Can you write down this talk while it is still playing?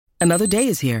Another day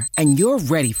is here, and you're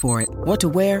ready for it. What to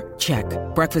wear? Check.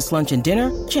 Breakfast, lunch, and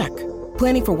dinner? Check.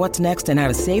 Planning for what's next and how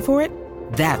to save for it?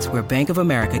 That's where Bank of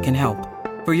America can help.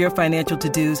 For your financial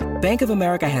to-dos, Bank of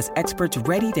America has experts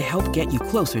ready to help get you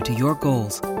closer to your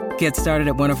goals. Get started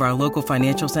at one of our local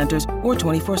financial centers or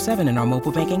 24/7 in our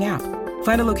mobile banking app.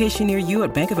 Find a location near you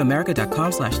at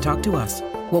bankofamerica.com/talktous.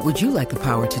 What would you like the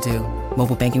power to do?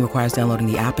 Mobile banking requires downloading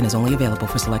the app and is only available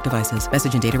for select devices.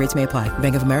 Message and data rates may apply.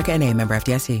 Bank of America N.A., member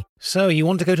FDIC. So you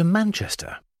want to go to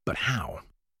Manchester, but how?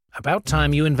 About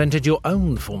time you invented your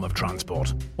own form of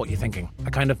transport. What are you thinking?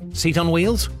 A kind of seat on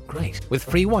wheels? Great. With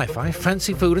free Wi-Fi,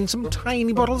 fancy food and some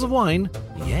tiny bottles of wine?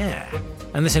 Yeah.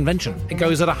 And this invention, it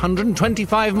goes at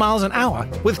 125 miles an hour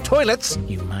with toilets?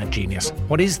 You mad genius.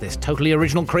 What is this totally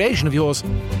original creation of yours?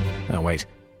 Oh, wait.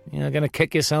 You're going to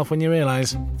kick yourself when you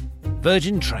realise.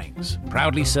 Virgin Trains,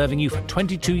 proudly serving you for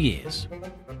 22 years.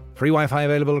 Free Wi-Fi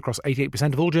available across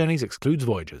 88% of all journeys, excludes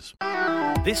voyages.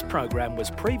 This programme was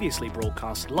previously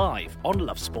broadcast live on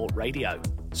Love Sport Radio,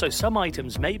 so some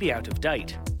items may be out of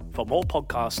date. For more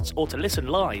podcasts or to listen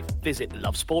live, visit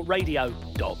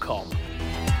lovesportradio.com.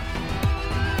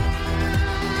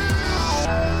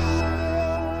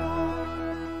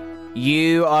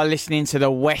 You are listening to the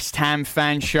West Ham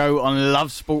Fan Show on Love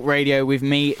Sport Radio with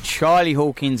me, Charlie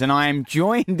Hawkins, and I am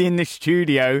joined in the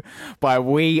studio by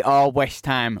We Are West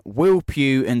Ham, Will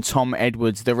Pugh and Tom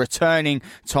Edwards, the returning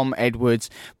Tom Edwards.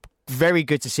 Very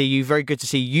good to see you. Very good to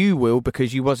see you, Will,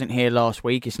 because you wasn't here last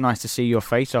week. It's nice to see your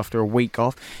face after a week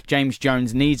off. James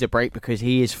Jones needs a break because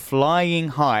he is flying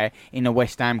high in a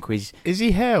West Ham quiz. Is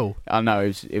he hell? I know.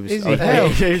 Is he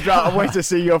hell? I want to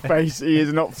see your face. He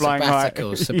is not flying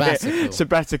Sabbatical. high. Yeah,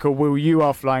 sabbatical. Will, you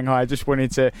are flying high. I just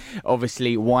wanted to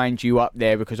obviously wind you up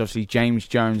there because obviously James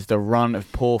Jones, the run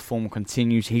of poor form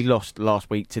continues. He lost last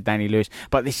week to Danny Lewis.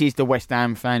 But this is the West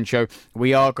Ham Fan Show.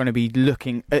 We are going to be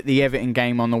looking at the Everton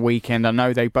game on the weekend. I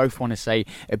know they both want to say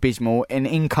abysmal. An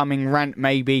incoming rant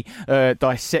maybe,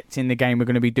 dissecting the game. We're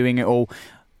going to be doing it all.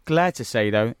 Glad to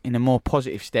say, though, in a more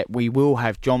positive step, we will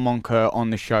have John Moncur on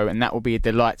the show, and that will be a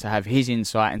delight to have his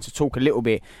insight and to talk a little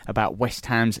bit about West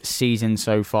Ham's season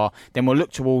so far. Then we'll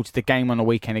look towards the game on the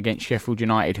weekend against Sheffield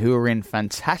United, who are in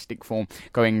fantastic form,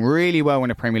 going really well in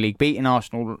the Premier League, beating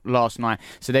Arsenal last night.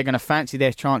 So they're going to fancy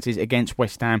their chances against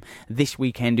West Ham this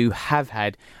weekend, who have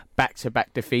had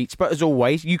back-to-back defeats. But as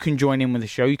always, you can join in with the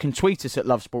show. You can tweet us at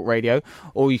Love Sport Radio,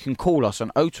 or you can call us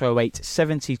on 0208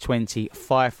 70 20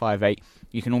 558.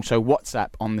 You can also WhatsApp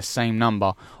on the same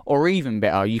number, or even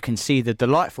better, you can see the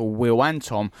delightful Will and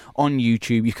Tom on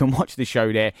YouTube. You can watch the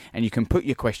show there, and you can put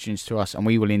your questions to us, and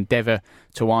we will endeavour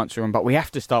to answer them. But we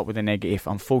have to start with a negative.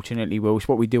 Unfortunately, Will, it's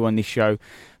what we do on this show.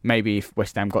 Maybe if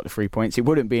West Ham got the 3 points, it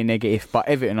wouldn't be a negative. But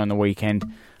Everton on the weekend,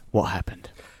 what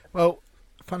happened? Well,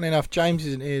 funnily enough, James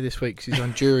isn't here this week because he's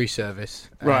on jury service.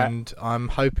 Right. And I'm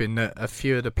hoping that a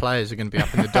few of the players are going to be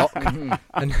up in the dock.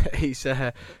 And he's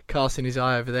casting his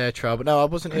eye over their trail. But no, I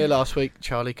wasn't here last week,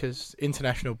 Charlie, because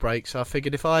international break. So I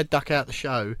figured if I duck out the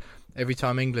show every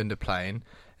time England are playing,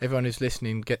 everyone who's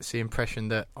listening gets the impression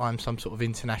that I'm some sort of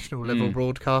international level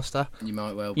broadcaster. You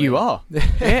might well be. You are.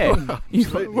 Yeah.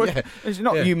 It's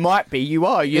not you might be, you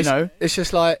are, you know. It's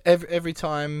just like every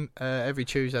time, every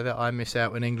Tuesday that I miss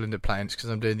out when England are playing, it's because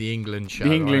I'm doing the England show.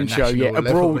 The England show, yeah.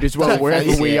 Abroad as well,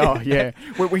 wherever we are, yeah.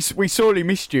 We sorely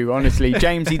missed you, honestly.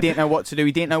 James, he didn't know what to do.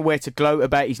 He didn't know where to gloat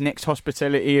about his next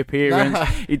hospitality appearance. No.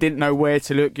 He didn't know where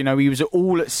to look. You know, he was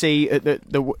all at sea at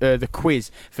the quiz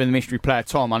for the mystery player.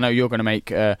 Tom, I know you're going to make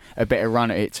a better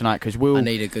run at it tonight because Will... I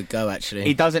need a good go, actually.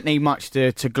 He doesn't need much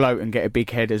to gloat and get a big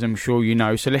head, as I'm sure you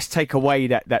know. So let's take away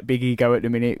that big ego at the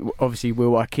minute. Obviously,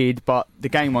 Will, our kid, but the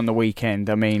game on the weekend,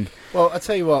 I mean... Well, I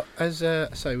tell you what, as I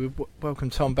say, we welcome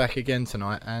Tom back again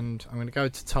tonight, and I'm going to go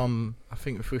to Tom. I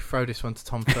think if we throw this one to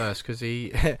Tom first, because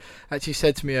he actually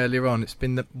said to me earlier on, it's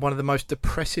been one of the most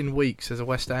depressing weeks as a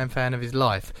West Ham fan of his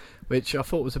life, which I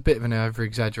thought was a bit of an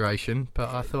over-exaggeration, but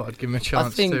I thought I'd give him a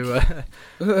chance to...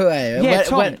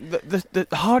 Tom, the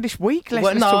hardest week?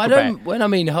 When I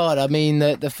mean hard, I mean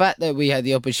the fact that we had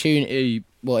the opportunity,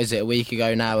 what is it, a week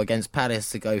ago now, against Palace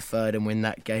to go third and win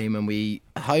that game, and we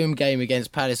home game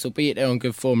against Palace, albeit they're on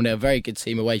good form and they're a very good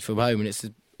team away from home,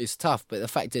 and it's tough, but the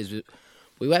fact is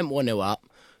we went 1-0 up,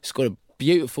 scored a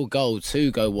beautiful goal to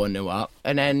go 1-0 up,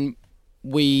 and then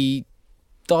we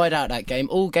died out that game.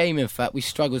 All game, in fact, we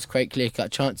struggled to create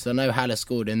clear-cut chances. I know Haller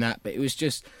scored in that, but it was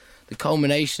just the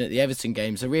culmination at the Everton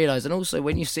games. I realised, and also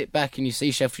when you sit back and you see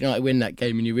Sheffield United win that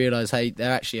game and you realise, hey,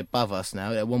 they're actually above us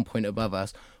now, they're 1 point above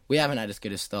us. We haven't had as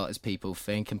good a start as people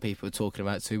think and people were talking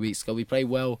about 2 weeks ago. We played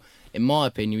well, in my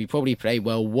opinion, we probably played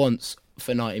well once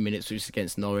for 90 minutes, which was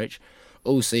against Norwich,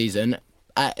 all season.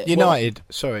 United,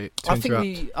 sorry to I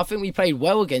interrupt. think we played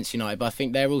well against United, but I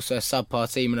think they're also a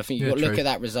subpar team, and I think you've got to look at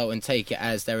that result and take it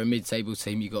as they're a mid-table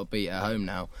team you've got to beat at home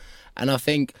now. And I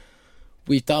think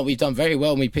we've done very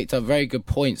well, and we picked up very good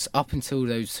points up until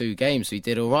those 2 games. We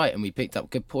did all right, and we picked up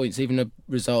good points. Even the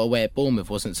result away at Bournemouth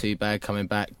wasn't too bad, coming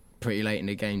back pretty late in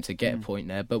the game to get a point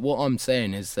there. But what I'm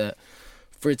saying is that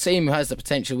for a team who has the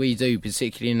potential we do,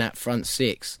 particularly in that front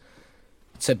 6,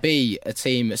 to be a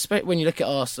team, especially when you look at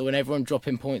Arsenal and everyone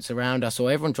dropping points around us,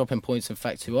 or everyone dropping points, in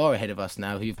fact, who are ahead of us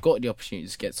now, who've got the opportunity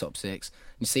to get top 6.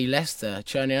 You see Leicester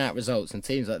churning out results and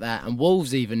teams like that, and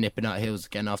Wolves even nipping out heels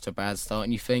again after a bad start,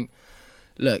 and you think,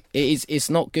 look, it's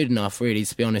not good enough, really,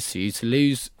 to be honest with you, to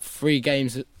lose 3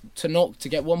 games, to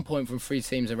get 1 point from 3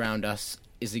 teams around us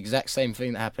is the exact same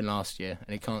thing that happened last year,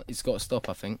 and it's got to stop,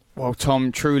 I think. Well,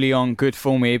 Tom, truly on good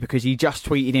form here, because he just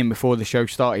tweeted in before the show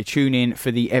started, tune in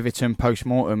for the Everton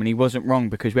post-mortem, and he wasn't wrong,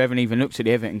 because we haven't even looked at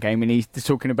the Everton game, and he's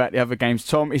talking about the other games.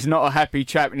 Tom is not a happy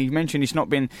chap, and he mentioned it's not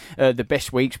been the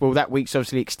best weeks. Well, that week's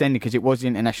obviously extended because it was the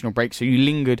international break, so you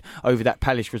lingered over that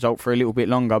Palace result for a little bit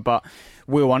longer, but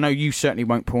Will, I know you certainly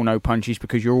won't pull no punches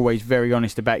because you're always very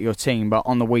honest about your team, but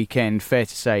on the weekend, fair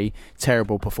to say,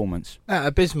 terrible performance.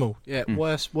 Abysmal, yeah,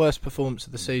 worst performance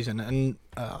of the season, and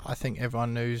I think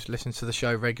everyone who's listens to the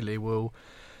show regularly will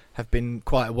have been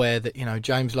quite aware that, you know,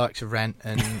 James likes a rant,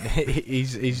 and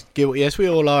he's guilty, as we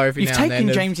all are every now and then.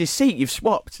 You've taken James's seat, you've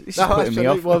swapped. This is putting me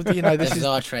off. Well, you know, this is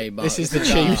our trademark. This is the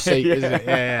cheap seat, isn't it?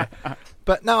 Yeah.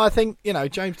 But no, I think, you know,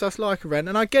 James does like a rant,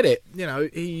 and I get it. You know,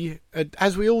 he,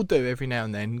 as we all do every now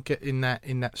and then, get in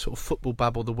that sort of football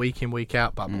bubble, the week in, week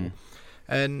out bubble.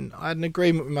 And I had an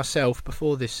agreement with myself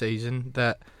before this season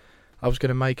that I was going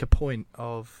to make a point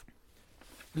of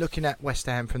looking at West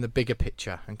Ham from the bigger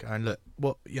picture and going, look,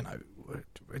 what, you know,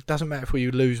 it doesn't matter if we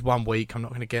lose 1 week. I'm not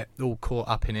going to get all caught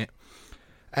up in it.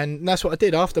 And that's what I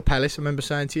did after Palace. I remember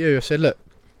saying to you, I said, look,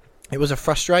 it was a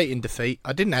frustrating defeat.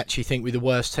 I didn't actually think we were the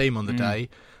worst team on the day.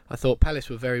 I thought Palace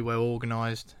were very well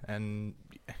organised and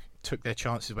took their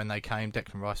chances when they came.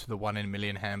 Declan Rice with the 1 in a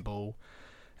million handball.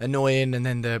 Annoying, and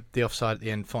then the offside at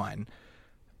the end, fine.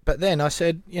 But then I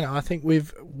said, you know, I think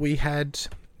we had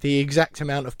the exact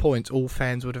amount of points all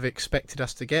fans would have expected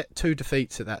us to get. 2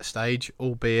 defeats at that stage,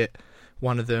 albeit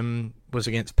one of them was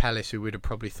against Palace, who we'd have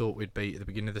probably thought we'd beat at the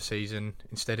beginning of the season,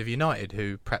 instead of United,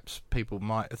 who perhaps people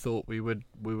might have thought we would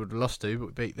have lost to, but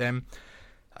we beat them.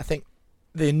 I think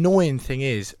the annoying thing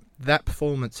is that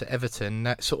performance at Everton,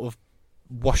 that sort of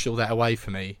washed all that away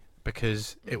for me,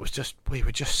 because we were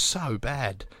just so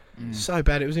bad. So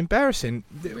bad. It was embarrassing.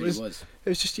 It really was. It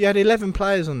was just, you had 11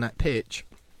 players on that pitch,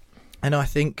 and I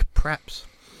think perhaps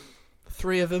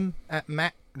 3 of them at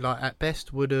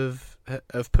best would have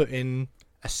put in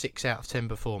a 6 out of 10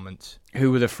 performance.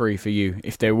 Who were the 3 for you,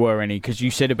 if there were any? Because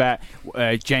you said about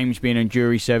James being on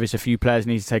jury service, a few players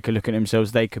need to take a look at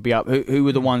themselves. They could be up. Who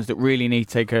were the ones that really need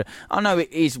to take a... I know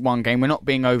it is one game. We're not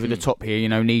being over the top here, you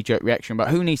know, knee-jerk reaction. But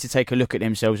who needs to take a look at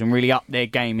themselves and really up their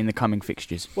game in the coming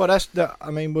fixtures? Well,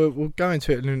 we'll go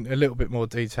into it in a little bit more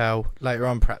detail later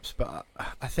on, perhaps. But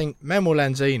I think Manuel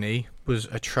Lanzini was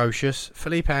atrocious.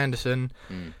 Felipe Anderson,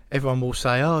 everyone will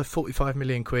say, 45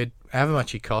 million quid, however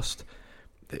much he cost.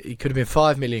 He could have been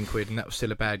 5 million quid, and that was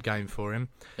still a bad game for him.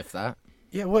 If that.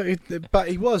 Yeah, well, but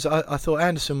he was. I thought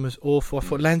Anderson was awful. I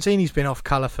thought Lanzini's been off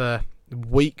colour for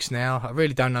weeks now. I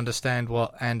really don't understand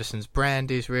what Anderson's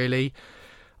brand is, really.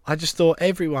 I just thought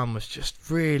everyone was just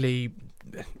really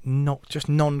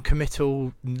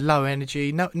non-committal, low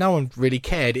energy. No one really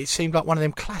cared. It seemed like one of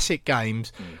them classic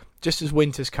games. Just as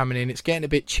winter's coming in, it's getting a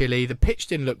bit chilly. The pitch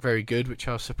didn't look very good, which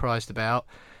I was surprised about.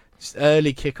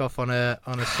 Early kickoff on a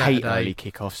Saturday. Hate early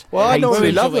kickoffs. Well, I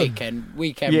normally love them.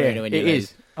 Weekend yeah, really when it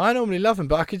is. I normally love them,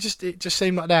 but it just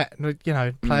seemed like that. You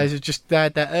know, players have just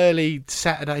had that early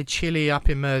Saturday chilly up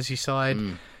in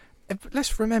Merseyside.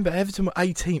 Let's remember, Everton were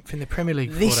 18th in the Premier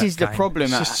League. This is the problem.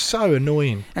 It's just so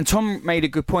annoying. And Tom made a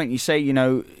good point. You say, you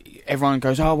know, everyone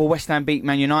goes, oh, well, West Ham beat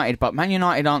Man United, but Man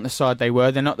United aren't the side they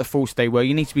were. They're not the force they were.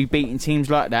 You need to be beating teams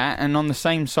like that. And on the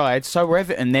same side, so were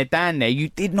Everton. They're down there. You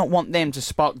did not want them to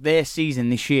spark their season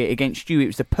this year against you. It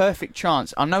was the perfect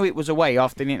chance. I know it was away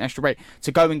after the international break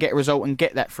to go and get a result and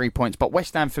get that 3 points. But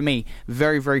West Ham, for me,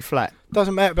 very, very flat.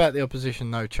 Doesn't matter about the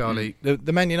opposition, though, Charlie.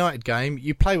 The Man United game,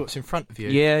 you play what's in front of you.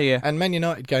 Yeah. And Man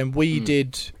United game, we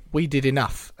did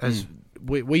enough. As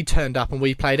we turned up and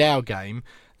we played our game.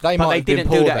 They but might they have been didn't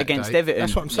poor do that that against day. Everton.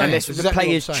 That's what I'm saying. Unless That's the exactly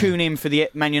players what I'm saying. tune in for the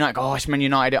Man United, it's Man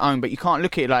United at home, but you can't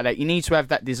look at it like that. You need to have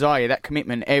that desire, that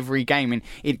commitment every game, and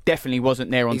it definitely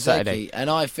wasn't there on Saturday. And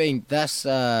I think that's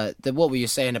what were you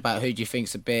saying about who do you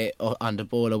think's a bit under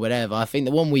ball or whatever. I think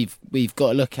the one we've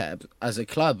got to look at as a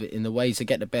club in the way to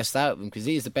get the best out of him, because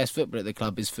he is the best footballer at the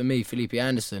club, is for me Felipe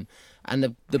Anderson.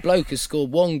 And the bloke has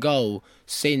scored one goal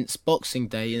since Boxing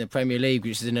Day in the Premier League,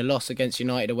 which is in a loss against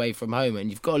United away from home.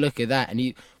 And you've got to look at that.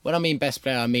 And when I mean best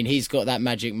player, I mean he's got that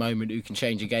magic moment who can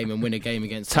change a game and win a game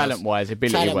against Talent-wise,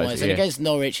 ability-wise. And against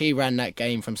Norwich, he ran that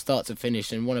game from start to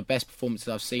finish and one of the best performances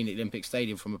I've seen at the Olympic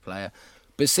Stadium from a player.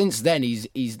 But since then,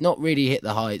 he's not really hit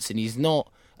the heights and he's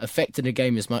not affecting the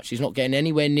game as much. He's not getting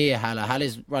anywhere near Haller.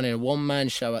 Haller's running a one-man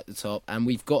show at the top, and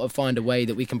we've got to find a way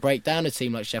that we can break down a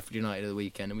team like Sheffield United at the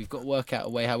weekend, and we've got to work out a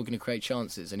way how we're going to create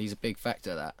chances, and he's a big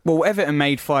factor of that. Well, Everton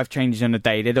made 5 changes on the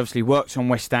day. They'd obviously worked on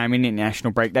West Ham in the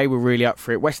international break. They were really up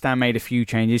for it. West Ham made a few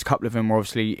changes. A couple of them were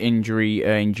obviously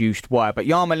injury-induced. Why? But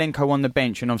Yarmolenko on the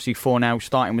bench and obviously Fornal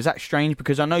starting. Was that strange?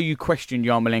 Because I know you questioned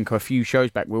Yarmolenko a few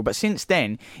shows back, Will, but since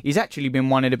then, he's actually been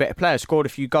one of the better players, scored a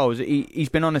few goals. He's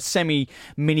been on a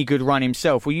semi-mini good run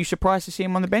himself. Were you surprised to see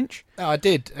him on the bench? No, I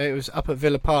did. It was up at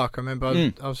Villa Park. I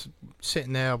remember I was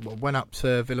sitting there, went up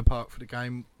to Villa Park for the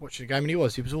game, watching the game, and he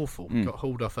was awful. Got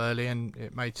hauled off early, and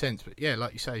it made sense. But yeah,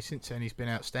 like you say, since then he's been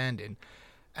outstanding.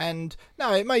 And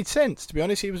no, it made sense, to be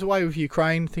honest. He was away with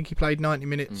Ukraine. I think he played 90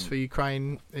 minutes for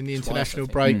Ukraine in the international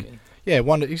break. Yeah,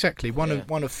 one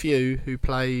of few who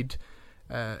played.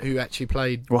 Who actually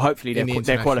played? Well, hopefully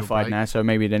they're qualified break. Now, so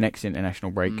maybe the next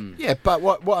international break. Yeah, but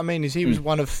what I mean is he was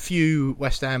one of few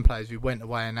West Ham players who went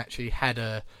away and actually had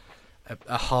a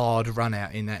hard run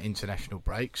out in that international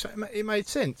break. So it made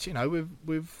sense. You know,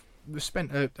 we've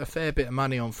spent a fair bit of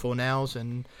money on Fornals,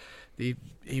 and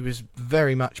he was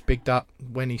very much bigged up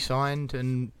when he signed,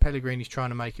 and Pellegrini's trying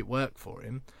to make it work for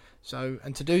him. So,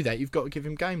 and to do that, you've got to give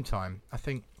him game time. I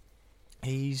think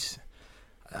he's.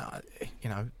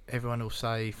 Everyone will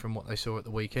say from what they saw at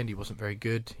the weekend he wasn't very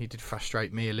good. He did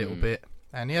frustrate me a little bit,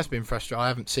 and he has been frustrated. I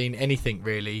haven't seen anything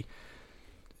really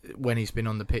when he's been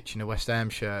on the pitch in a West Ham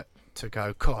shirt to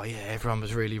go, oh yeah, everyone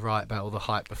was really right about all the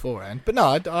hype beforehand. But no,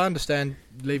 I understand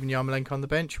leaving Yarmolenko on the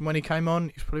bench, and when he came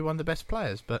on, he's probably one of the best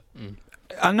players. But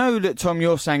I know that, Tom,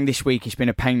 you're saying this week it's been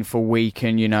a painful week,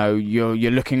 and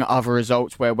you're looking at other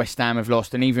results where West Ham have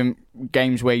lost, and even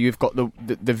games where you've got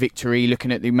the victory.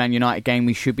 Looking at the Man United game,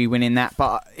 we should be winning that.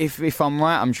 But if I'm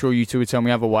right, I'm sure you two would tell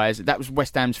me otherwise. That was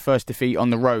West Ham's first defeat on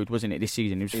the road, wasn't it, this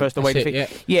season? It was first away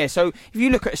defeat. Yeah. So if you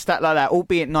look at a stat like that,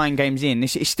 albeit 9 games in,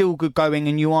 it's still good going,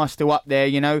 and you are still up there.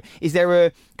 Is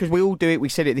there because we all do it, we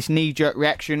said it, this knee-jerk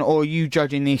reaction, or are you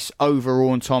judging this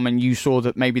overall, Tom, and you saw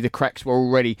that maybe the cracks were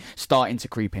already starting to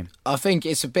creep in? I think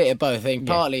it's a bit of both. I think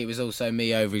partly it was also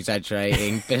me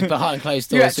over-exaggerating behind closed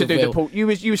doors. You had to do the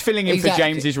you was filling in for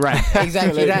James's rant.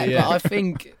 Exactly that. Yeah. But I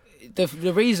think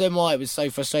the reason why it was so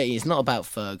frustrating is not about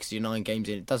Ferg, because you're 9 games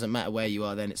in. It doesn't matter where you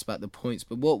are then, it's about the points.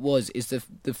 But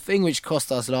the thing which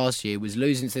cost us last year was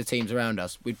losing to the teams around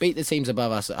us. We'd beat the teams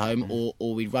above us at home,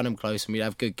 or we'd run them close and we'd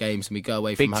have good games and we'd go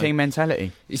away from home. Big team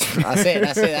mentality. That's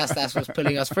it. That's what's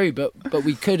pulling us through. But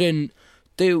we couldn't.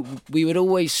 We would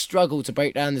always struggle to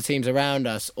break down the teams around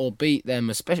us or beat them,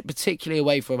 especially particularly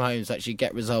away from home, to actually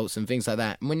get results and things like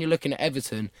that. And when you're looking at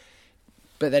Everton,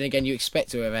 but then again, you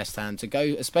expect to have West Ham to go,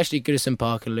 especially Goodison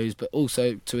Park, and lose, but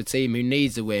also to a team who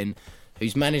needs a win,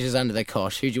 whose manager's under their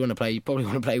cosh. Who do you want to play? You probably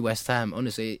want to play West Ham.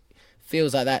 Honestly, it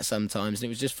feels like that sometimes, and it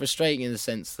was just frustrating in the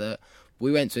sense that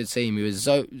we went to a team who was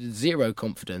zero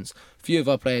confidence. A few of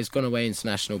our players gone away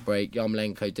international break.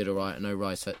 Yarmolenko did all right. I know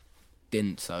Rice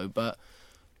didn't so, but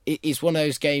it's one of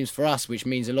those games for us which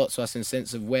means a lot to us in the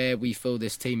sense of where we feel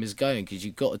this team is going, because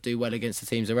you've got to do well against the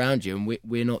teams around you, and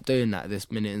we're not doing that at this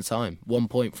minute in time. 1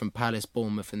 point from Palace,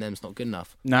 Bournemouth, and them's not good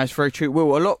enough. No, it's very true.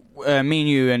 Well, a lot. Me and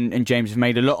you and James have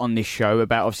made a lot on this show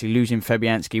about obviously losing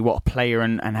Fabianski, what a player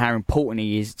and how important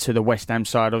he is to the West Ham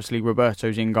side. Obviously,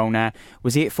 Roberto's in goal now.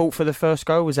 Was he at fault for the first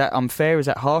goal? Was that unfair? Was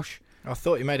that harsh? I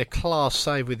thought he made a class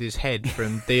save with his head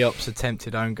from Diop's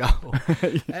attempted own goal.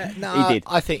 No, he did.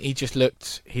 I think he just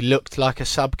looked like a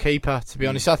sub-keeper, to be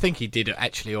honest. I think he did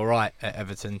actually all right at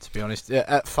Everton, to be honest.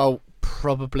 At fault,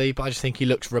 probably, but I just think he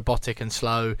looks robotic and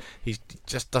slow. He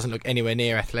just doesn't look anywhere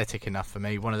near athletic enough for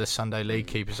me. One of the Sunday League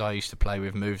keepers I used to play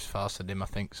with moves faster than him, I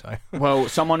think so. Well,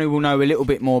 someone who will know a little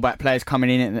bit more about players coming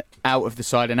in and out of the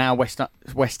side, and how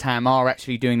West Ham are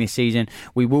actually doing this season,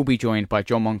 we will be joined by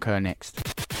John Moncur next.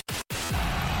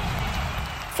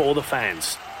 For the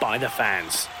fans, by the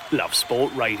fans, Love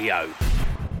Sport Radio.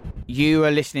 You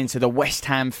are listening to the West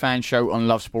Ham Fan Show on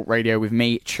Love Sport Radio with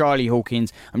me, Charlie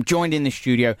Hawkins. I'm joined in the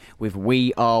studio with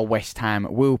We Are West Ham,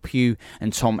 Will Pugh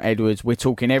and Tom Edwards. We're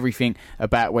talking everything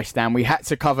about West Ham. We had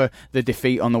to cover the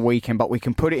defeat on the weekend, but we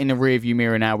can put it in the rearview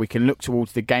mirror now. We can look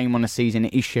towards the game on the season.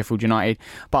 It is Sheffield United.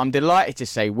 But I'm delighted to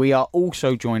say we are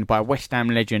also joined by West Ham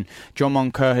legend John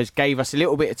Moncur, has gave us a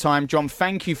little bit of time. John,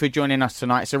 thank you for joining us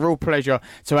tonight. It's a real pleasure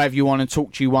to have you on and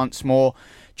talk to you once more.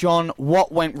 John,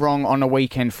 what went wrong on the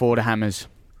weekend for the Hammers?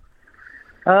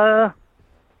 I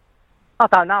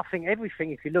don't know. I think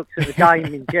everything, if you looked at the game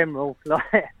in general, like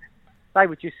they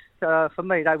were just, for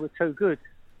me, they were too good.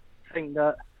 I think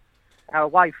that our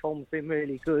away form's been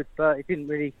really good, but it didn't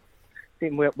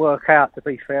work out, to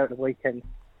be fair, at the weekend.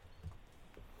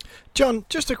 John,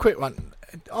 just a quick one.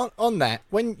 On that,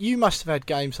 when you must have had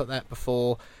games like that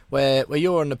before where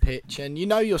you're on the pitch and you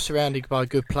know you're surrounded by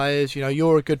good players, you know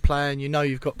you're a good player and you know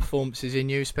you've got performances in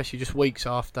you, especially just weeks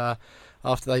after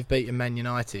they've beaten Man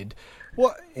United.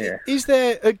 Is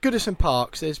there at Goodison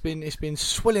Parks? It's been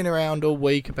swilling around all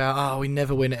week about we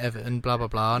never win at Everton, blah blah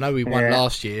blah. I know we won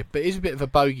last year, but it's a bit of a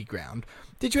bogey ground.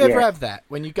 Did you ever have that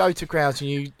when you go to grounds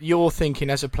and you're thinking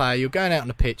as a player, you're going out on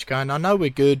the pitch going, I know we're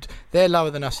good, they're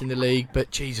lower than us in the league, but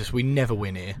Jesus, we never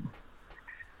win here?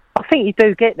 I think you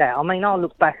do get that. I mean, I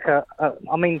look back at,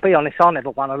 be honest, I never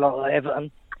won a lot at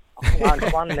Everton. I think I only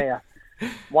won there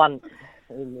once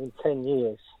in 10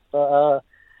 years. But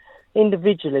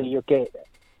individually, you get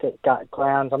gut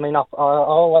grounds. I mean, I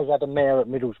always had a mare at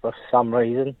Middlesbrough for some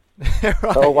reason. Right,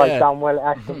 I've always done well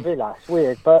at Aston Villa. It's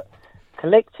weird, but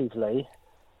collectively,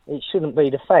 it shouldn't be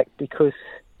the fact, because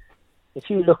if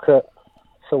you look at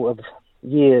sort of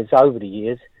years over the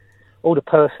years, all the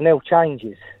personnel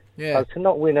changes. Yeah. So to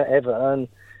not win at Everton,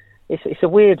 it's a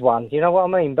weird one. You know what I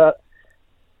mean? But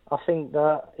I think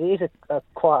that it is a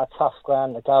quite a tough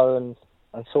ground to go and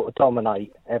sort of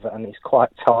dominate Everton. It's quite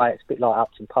tight. It's a bit like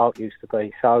Upton Park used to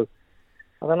be. So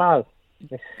I don't know.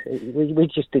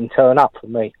 We just didn't turn up for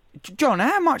me. John,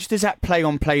 how much does that play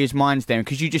on players' minds then?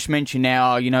 Because you just mentioned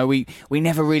now, we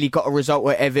never really got a result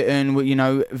at Everton,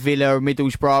 Villa,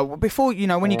 Middlesbrough. Before,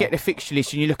 when you get the fixture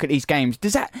list and you look at these games,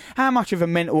 how much of a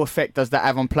mental effect does that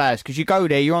have on players? Because you go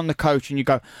there, you're on the coach and you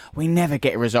go, we never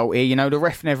get a result here, the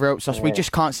ref never helps us, we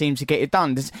just can't seem to get it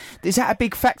done. Is that a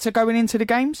big factor going into the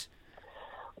games?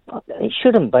 It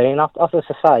shouldn't be, and as I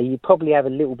say, you probably have a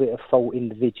little bit of fault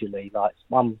individually. Like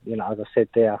one, as I said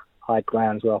there, high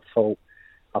grounds where I thought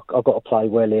I've got to play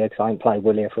well here because I ain't played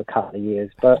well here for a couple of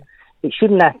years. But it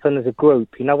shouldn't happen as a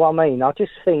group, you know what I mean? I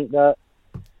just think that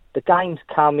the games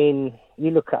come in,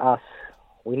 you look at us,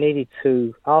 we needed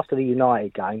to, after the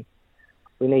United game,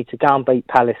 we need to go and beat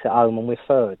Palace at home and we're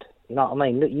third. You know what I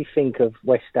mean? Look, you think of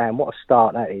West Ham, what a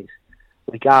start that is.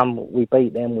 We go and we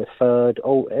beat them, we're third,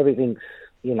 everything's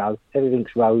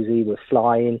rosy, we're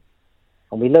flying,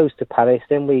 and we lose to Palace,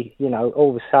 then we, all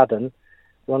of a sudden,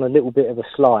 we're on a little bit of a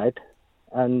slide,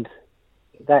 and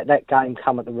that game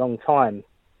come at the wrong time.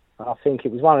 I think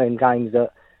it was one of them games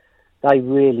that they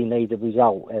really need a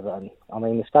result, Everton. I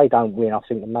mean, if they don't win, I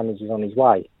think the manager's on his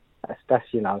way. That's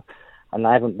and they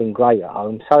haven't been great at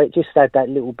home. So it just had that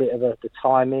little bit of the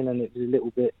timing, and it was a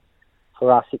little bit,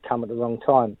 for us, it come at the wrong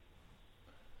time.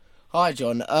 Hi,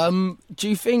 John. Do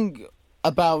you think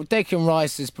about Declan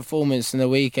Rice's performance in the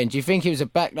weekend? Do you think it was a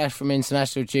backlash from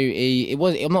international duty?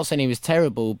 I'm not saying he was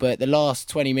terrible, but the last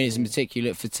 20 minutes in particular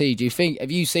looked fatigued.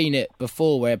 Have you seen it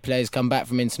before where players come back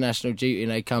from international duty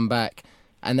and they come back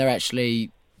and they're actually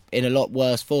in a lot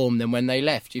worse form than when they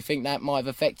left? Do you think that might have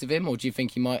affected him, or do you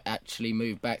think he might actually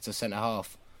move back to centre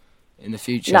half in the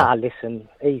future? Nah, listen,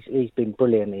 he's been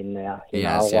brilliant in there.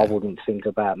 I wouldn't think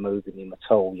about moving him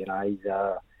at all.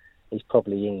 He's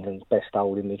probably England's best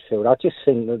holding midfield. I just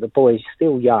think that the boy's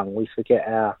still young. We forget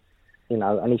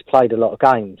and he's played a lot of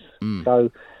games. So,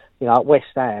 at West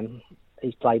Ham,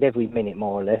 he's played every minute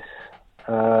more or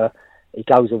less. He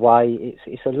goes away.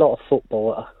 It's a lot of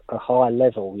football at a high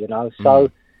level,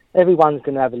 So everyone's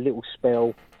going to have a little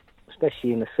spell,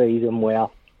 especially in the season where,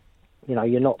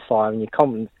 you're not firing, your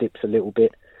confidence dips a little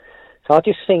bit. So I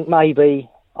just think maybe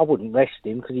I wouldn't rest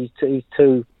him because he's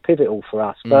too pivotal for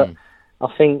us. But I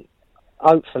think,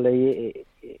 hopefully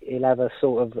he'll have a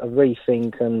sort of a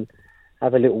rethink and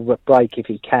have a little break if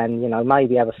he can,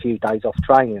 maybe have a few days off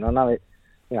training. I know it,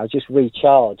 just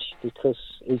recharge, because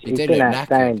he's been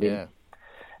outstanding. Yeah.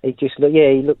 He just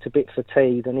he looked a bit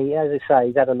fatigued, and he, as I say,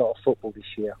 he's had a lot of football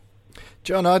this year.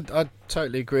 John, I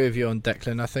totally agree with you on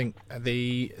Declan. I think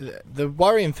the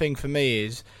worrying thing for me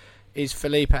is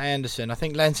Felipe Anderson. I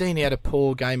think Lanzini had a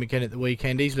poor game again at the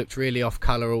weekend. He's looked really off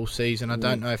colour all season. I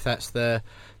don't know if that's the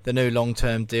the new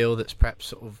long-term deal that's perhaps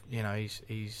sort of,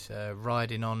 he's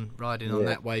riding on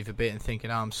that wave a bit and thinking,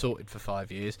 I'm sorted for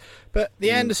 5 years. But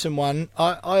the Anderson one,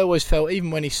 I always felt,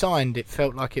 even when he signed, it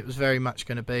felt like it was very much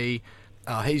going to be,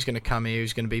 he's going to come here,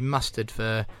 he's going to be mustered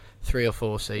for 3 or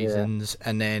 4 seasons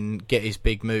and then get his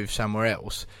big move somewhere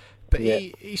else. But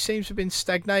he seems to have been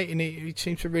stagnating. He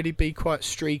seems to really be quite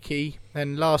streaky.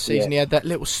 And last season he had that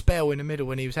little spell in the middle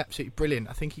when he was absolutely brilliant.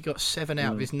 I think he got 7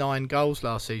 out of his 9 goals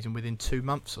last season within 2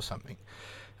 months or something.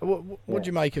 What do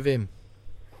you make of him?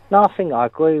 No, I think I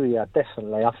agree with you,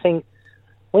 definitely. I think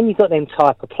when you've got them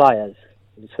type of players,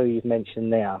 who you've mentioned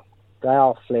now, they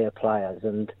are flair players.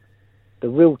 And the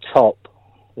real top,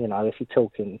 if you're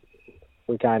talking,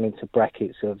 we're going into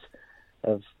brackets of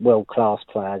world-class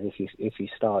players. If you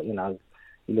start, you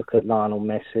look at Lionel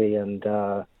Messi and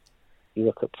you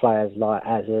look at players like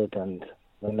Hazard and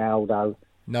Ronaldo.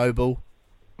 Noble.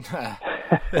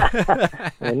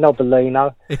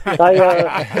 Nobolino.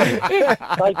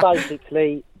 They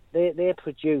basically, they're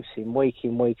producing week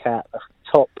in, week out, the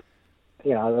top,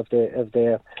 of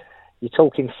their. You're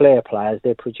talking flair players,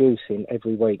 they're producing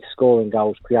every week, scoring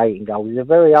goals, creating goals. It's a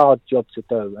very hard job to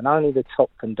do, and only the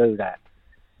top can do that.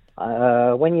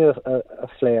 When you're a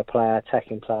flair player,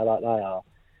 attacking player like they are,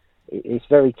 it's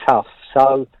very tough.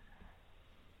 So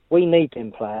we need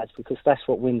them players because that's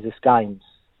what wins us games.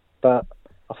 But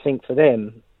I think for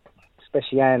them,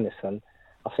 especially Anderson,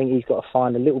 I think he's got to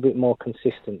find a little bit more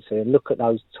consistency and look at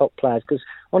those top players, because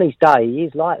on his day he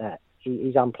is like that.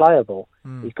 He's unplayable.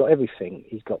 He's got everything.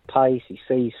 He's got pace, he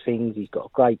sees things, he's got a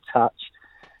great touch,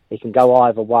 he can go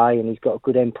either way, and he's got a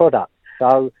good end product.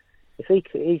 So if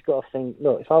he's got to think,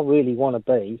 look, if I really want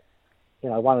to be,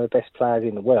 one of the best players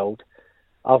in the world,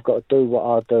 I've got to do what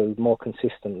I do more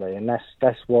consistently, and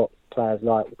that's what players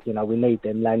like, we need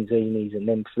them Lanzinis and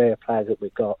them flair players that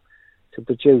we've got to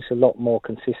produce a lot more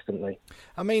consistently.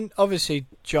 I mean, obviously,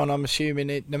 John, I'm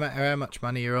assuming it, no matter how much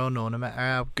money you're on or no matter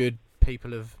how good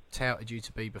people have touted you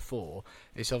to be before,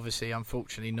 it's obviously,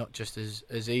 unfortunately, not just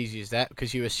as easy as that,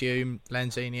 because you assume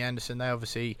Lanzini, Anderson, they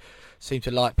obviously seem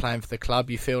to like playing for the club.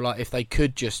 You feel like if they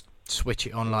could just switch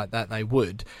it on like that, they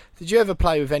would. Did you ever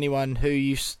play with anyone who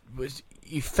you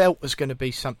felt was going to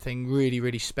be something really,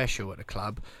 really special at the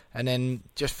club, and then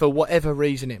just for whatever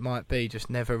reason it might be, just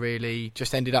never really,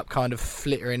 just ended up kind of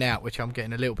flittering out, which I'm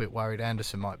getting a little bit worried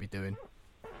Anderson might be doing?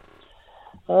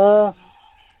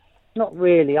 Not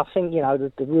really. I think,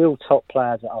 the real top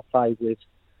players that I played with,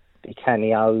 the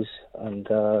Canios and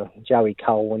Joey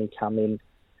Cole when he come in,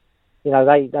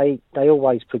 they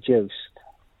always produced.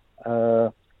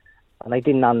 And they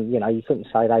didn't, you couldn't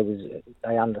say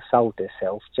they undersold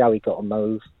themselves. Joey got a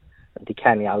move, and Di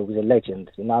Canio was a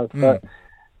legend, But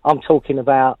I'm talking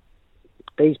about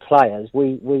these players.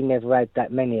 We never had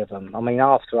that many of them. I mean,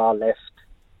 after I left,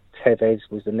 Tevez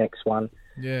was the next one.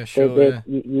 Yeah, sure.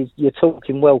 You're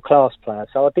talking world-class players.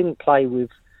 So I didn't play with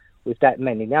that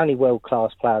many. The only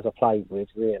world-class players I played with,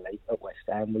 really, at West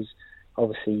Ham was,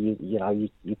 obviously,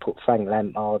 you put Frank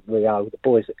Lampard, Rio, the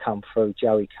boys that come through,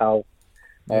 Joey Cole,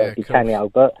 Di Canio.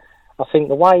 But I think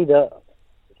the way that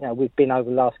we've been over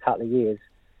the last couple of years,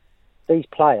 these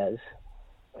players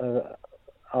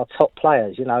are top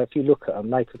players. If you look at them,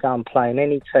 they could go and play in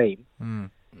any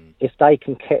team. If they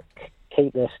can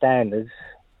keep their standards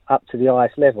up to the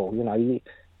highest level.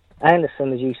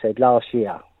 Anderson, as you said, last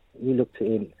year, you looked at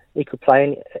him, he could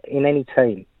play in any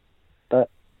team, but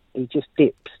he just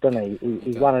dips, doesn't he?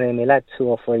 He's one of them, he'll had 2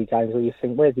 or 3 games where you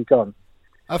think, where's he gone?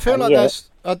 I feel like that's,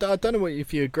 I don't know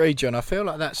if you agree, John, I feel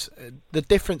like that's the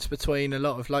difference between a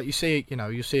lot of, like you see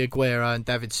Aguero and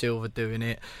David Silva doing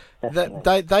it.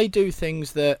 They do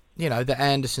things that, that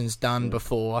Anderson's done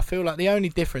before. I feel like the only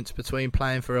difference between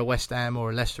playing for a West Ham or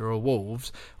a Leicester or a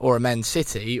Wolves or a Man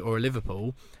City or a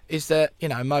Liverpool is that,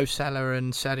 Mo Salah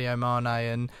and Sadio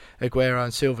Mane and Aguero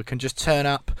and Silva can just turn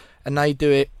up and they do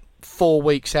it 4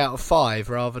 weeks out of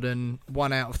 5 rather than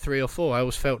 1 out of 3 or 4. I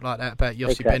always felt like that about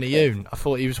Yossi Benayoun. I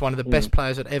thought he was one of the best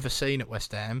players I'd ever seen at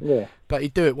West Ham. Yeah. But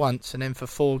he'd do it once and then for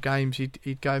 4 games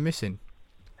he'd go missing.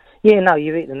 Yeah, no,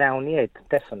 you've hit the nail on the head,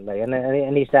 definitely.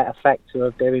 And is that a factor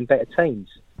of they're in better teams?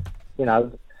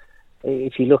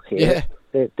 If you look at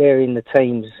it, they're in the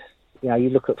teams. You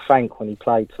look at Frank when he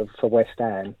played for West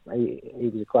Ham. He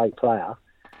was a great player.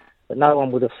 But no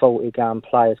one would have thought he'd go and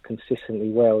play as consistently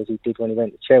well as he did when he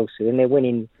went to Chelsea. And they're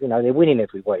winning, they're winning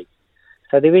every week.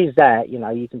 So there is that,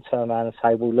 you can turn around and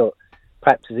say, well, look,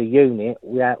 perhaps as a unit,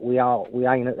 we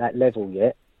ain't at that level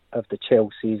yet of the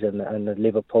Chelseas and the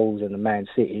Liverpools and the Man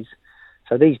Cities.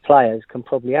 So these players can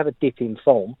probably have a dip in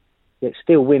form, yet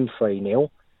still win 3-0.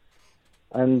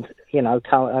 And,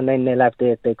 and then they'll have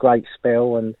their great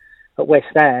spell. And at West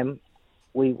Ham,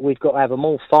 we've got to have them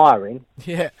all firing.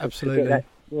 Yeah, absolutely.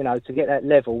 To get that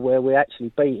level where we're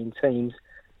actually beating teams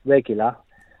regular.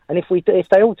 And if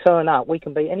they all turn up, we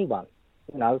can beat anyone.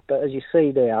 But as you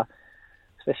see there,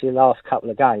 especially the last couple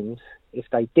of games, if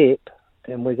they dip,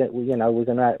 then we're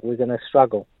gonna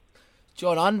struggle.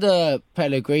 John, under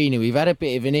Pellegrini, we've had a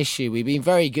bit of an issue. We've been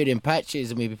very good in patches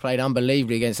and we've played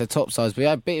unbelievably against the top sides. We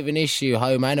had a bit of an issue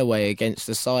home and away against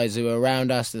the sides who are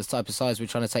around us, the type of sides we're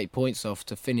trying to take points off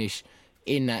to finish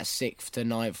in that 6th to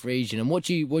 9th region. And what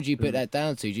do you put that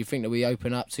down to? Do you think that we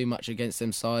open up too much against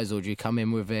them sides, or do you come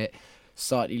in with it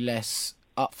slightly less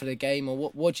up for the game, or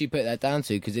what do you put that down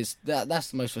to? Because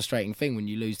that's the most frustrating thing when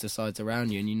you lose the sides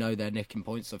around you and you know they're nicking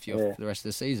points off you for the rest of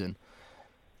the season.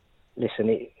 Listen,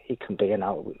 it can be,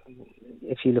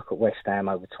 if you look at West Ham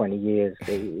over 20 years,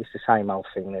 it's the same old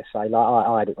thing. They say, like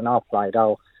I had it when I played,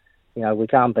 we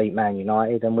go and beat Man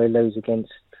United and we lose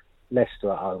against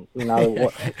Leicester at home.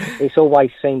 It's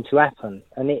always seemed to happen.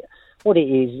 And what it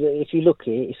is, if you look at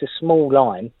it, it's a small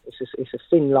line, it's a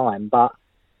thin line, but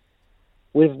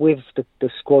with the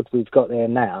squad we've got there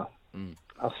now,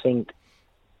 I think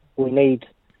we need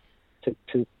to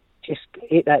just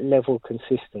hit that level of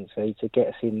consistency to get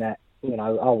us in that,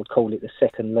 I would call it the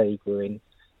second league we're in.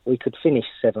 We could finish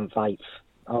 7th, 8th,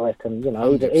 I reckon.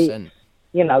 100%.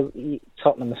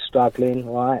 Tottenham are struggling,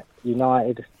 right?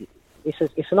 United,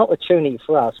 it's an opportunity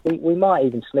for us. We might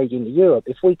even sneak into Europe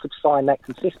if we could find that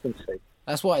consistency.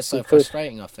 That's why it's so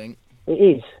frustrating, I think.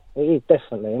 It is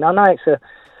definitely. And I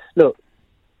know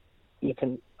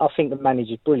I think the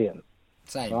manager's brilliant.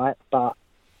 Same. Right? But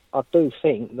I do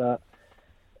think that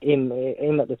him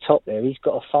at the top there, he's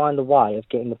got to find a way of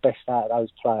getting the best out of those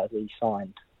players that he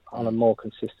signed on a more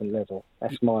consistent level.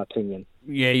 That's my opinion.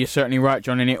 Yeah, you're certainly right,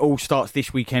 John, and it all starts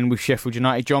this weekend with Sheffield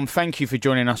United. John, thank you for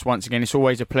joining us once again. It's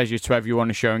always a pleasure to have you on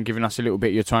the show and giving us a little bit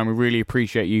of your time. We really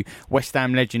appreciate you. West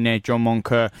Ham legend there, John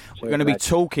Moncur. We're going to be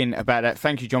talking about that.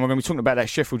 Thank you, John. We're going to be talking about that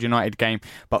Sheffield United game.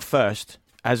 But first,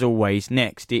 as always,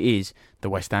 next it is the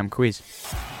West Ham quiz.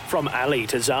 From Ali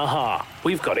to Zaha,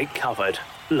 we've got it covered.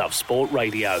 Love Sport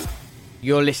Radio.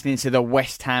 You're listening to the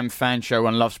West Ham Fan Show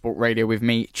on Love Sport Radio with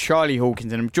me, Charlie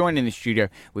Hawkins, and I'm joined in the studio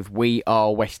with We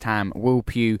Are West Ham, Will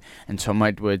Pugh and Tom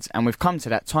Edwards. And we've come to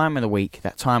that time of the week,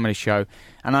 that time of the show,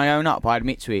 and I own up, I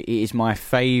admit to it, it is my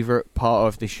favourite part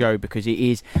of the show because it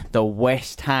is the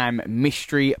West Ham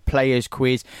Mystery Players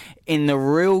Quiz. In the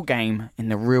real game, in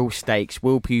the real stakes,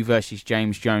 Will Pugh versus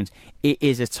James Jones, it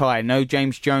is a tie. No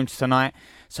James Jones tonight,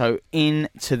 so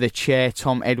into the chair,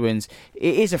 Tom Edwards.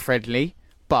 It is a friendly,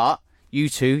 but you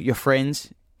two, your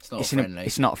friends, it's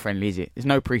not friendly, is it? There's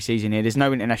no pre-season here. There's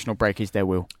no international break, is there,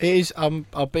 Will? It is.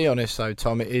 I'll be honest, though,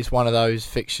 Tom. It is one of those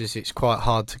fixtures it's quite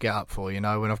hard to get up for, when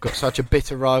I've got such a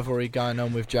bitter rivalry going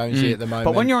on with Jonesy at the moment.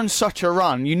 But when you're on such a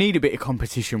run, you need a bit of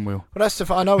competition, Will. Well,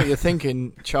 I know what you're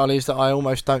thinking, Charlie, is that I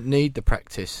almost don't need the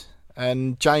practice.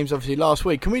 And James, obviously, last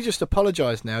week, can we just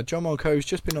apologise now? John Moncur, who's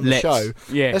just been on the show.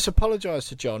 Yeah. Let's apologise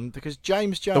to John, because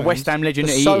James Jones, the West Ham legend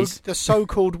is. The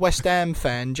so-called West Ham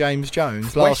fan, James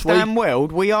Jones, West Ham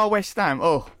world, we are West Ham.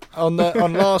 Oh. On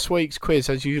last week's quiz,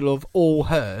 as you'll have all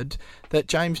heard, that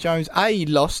James Jones, A,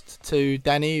 lost to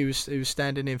Danny, who was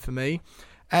standing in for me,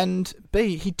 and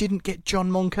B, he didn't get John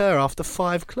Moncur after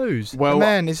 5 clues. Well, the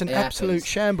man is an absolute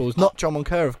shambles. Not John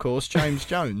Moncur, of course, James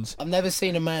Jones. I've never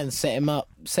seen a man set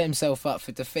himself up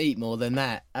for defeat more than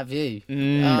that. Have you?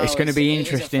 It's going to be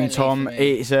interesting, Tom.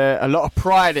 It's a lot of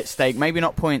pride at stake. Maybe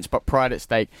not points, but pride at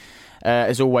stake.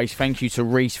 As always, thank you to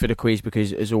Reese for the quiz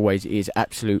because, as always, it is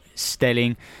absolute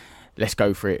stelling. Let's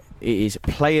go for it. It is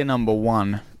player number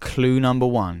 1, clue number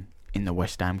 1 in the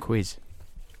West Ham quiz.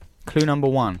 Clue number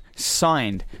 1,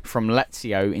 signed from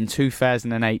Lazio in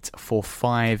 2008 for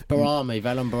 5...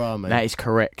 Valon Barami. That is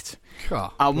correct.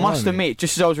 God, I must admit,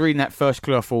 just as I was reading that first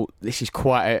clue, I thought, this is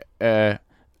quite easy?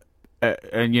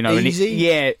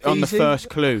 On the first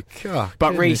clue. God,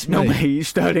 but Reece, normally,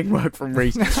 sterling work from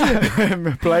Reece.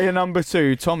 Player number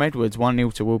 2, Tom Edwards,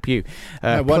 1-0 to Will Pugh.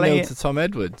 1-0 to Tom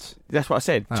Edwards. That's what I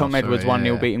said. Tom Edwards,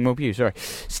 1-0 beating Will Pugh, sorry.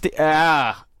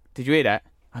 Did you hear that?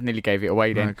 I nearly gave it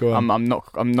away then. No, I'm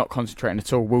not concentrating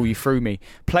at all. Will, you threw me.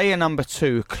 Player number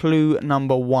 2, clue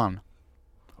number 1.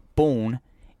 Born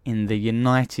in the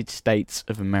United States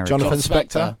of America. Jonathan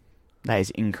Spector. That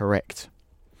is incorrect.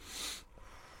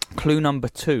 Clue number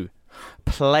 2.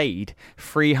 Played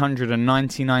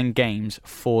 399 games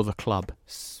for the club.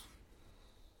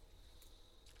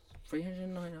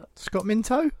 309. Scott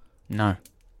Minto? No.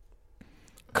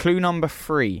 Clue number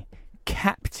 3.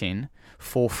 Captain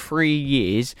for 3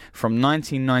 years from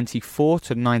 1994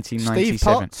 to 1997. Steve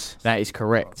Potts? That is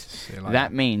correct.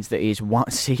 That means that he is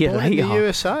one. See you Born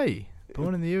later.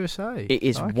 Born in the USA. It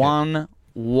is like 1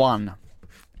 1.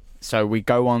 So we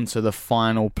go on to the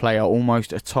final player,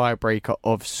 almost a tiebreaker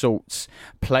of sorts.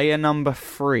 Player number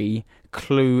 3,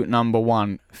 clue number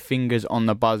 1. Fingers on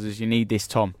the buzzers. You need this,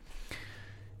 Tom.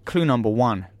 Clue number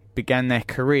 1. Began their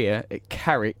career at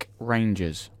Carrick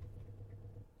Rangers.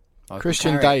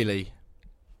 Christian Daly.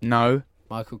 No.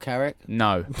 Michael Carrick?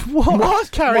 No. What?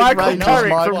 Michael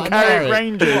Carrick from Carrick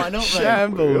Rangers. Why not,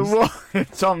 Shambles.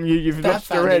 Tom, you've That lost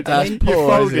your head. found it. You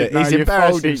folded. He's you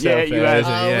embarrassed folded. himself Yeah, you there, have.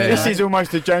 hasn't he? Yeah. This is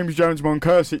almost a James Jones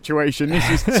Moncur situation.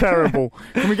 This is terrible.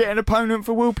 Can we get an opponent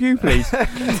for Will Pugh, please?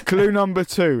 Clue number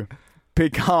 2.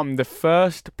 Become the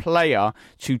first player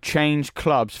to change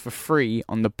clubs for free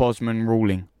on the Bosman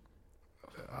ruling.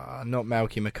 Not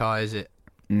Malky Mackay, is it?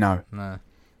 No. No.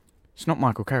 It's not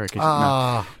Michael Carrick, is it?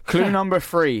 No. Clue number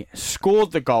 3.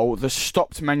 Scored the goal that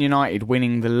stopped Man United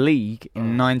winning the league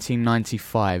in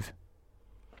 1995.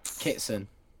 Kitson.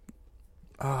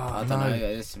 I don't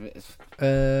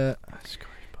know.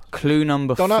 Clue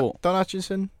number 4. Don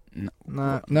Hutchinson?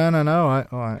 No. No.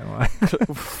 All right.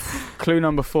 Clue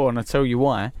number 4, and I'll tell you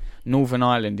why. Northern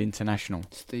Ireland International.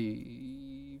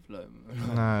 Steve Lomas.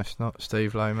 No, it's not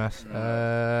Steve Lomas.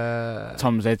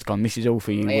 Tom's head's gone. This is all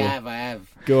for you, I Will. have.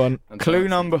 Go on. Clue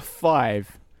number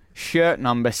 5. Shirt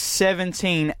number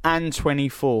 17 and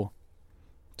 24.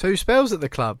 2 spells at the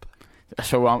club.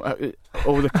 So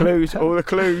all the clues.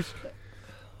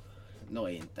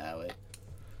 Not Ian Dowie.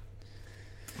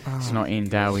 It's not Ian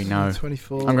Dowie, no.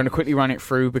 24. I'm going to quickly run it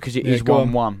through because it is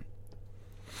 1-1.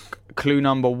 Clue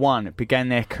number 1. Began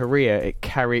their career at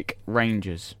Carrick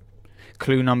Rangers.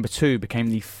 Clue number 2. Became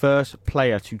the first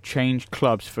player to change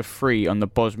clubs for free on the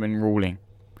Bosman ruling.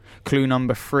 Clue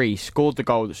number 3. Scored the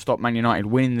goal that stopped Man United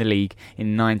winning the league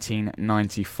in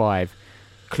 1995.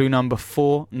 Clue number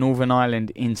 4. Northern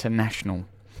Ireland International.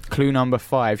 Clue number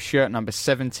 5. Shirt number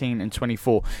 17 and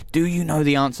 24. Do you know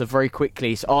the answer? Very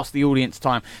quickly. It's Ask the Audience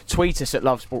time. Tweet us at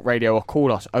Love Sport Radio or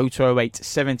call us 0208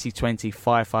 70 20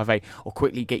 558 or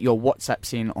quickly get your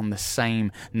WhatsApps in on the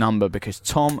same number because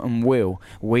Tom and Will,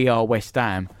 we are West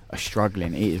Ham, are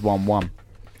struggling. It is 1-1.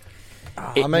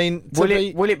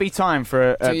 Will it be time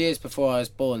for 2 years before I was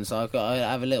born, so I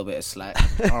have a little bit of slack.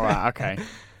 All right, okay.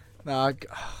 No,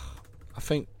 I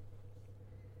think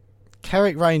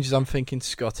Carrick Rangers, I'm thinking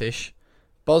Scottish.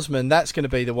 Bosman, that's going to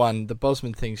be the one. The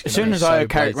Bosman thing's going to be as soon as I heard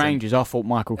Carrick blatant. Rangers, I thought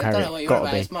Michael I don't know Carrick. what you're Got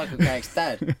about. to It's be. Michael Carrick's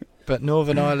dad. But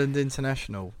Northern Ireland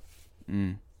International.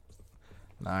 Mm.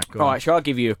 No, go All on. right, shall I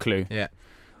give you a clue? Yeah.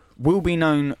 Will be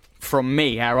known from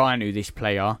me how I knew this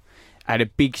player. Had a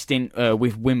big stint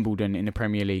with Wimbledon in the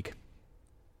Premier League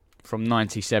from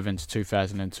 97 to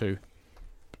 2002.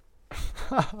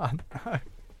 No.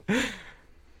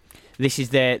 This is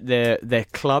their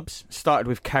clubs. Started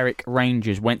with Carrick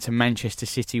Rangers, went to Manchester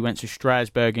City, went to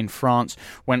Strasbourg in France,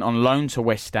 went on loan to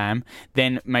West Ham,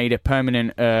 then made it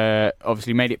permanent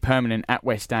at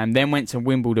West Ham, then went to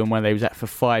Wimbledon where they was at for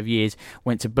 5 years,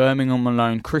 went to Birmingham on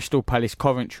loan, Crystal Palace,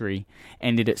 Coventry,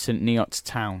 ended at St Neots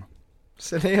Town.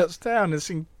 St Neots Town,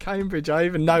 it's in Cambridge. I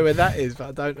even know where that is, but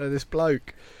I don't know this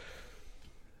bloke.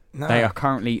 No. They are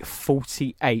currently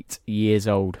 48 years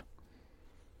old.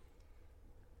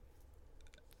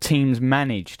 Teams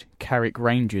managed Carrick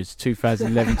Rangers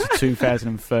 2011 to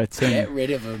 2013. Get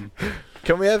rid of them.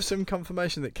 Can we have some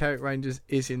confirmation that Carrick Rangers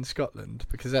is in Scotland?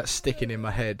 Because that's sticking in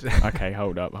my head. Okay,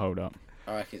 hold up. I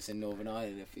reckon it's in Northern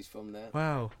Ireland if he's from there.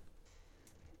 Wow.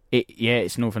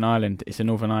 It's Northern Ireland. It's a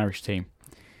Northern Irish team.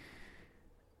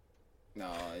 No,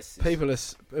 it's People are...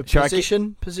 Shall I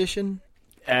Position?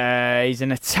 He's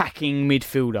an attacking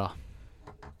midfielder.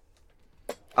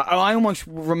 I almost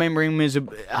remember him as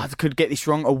I could get this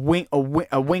wrong,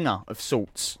 a winger of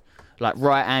sorts, like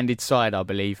right-handed side, I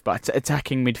believe, but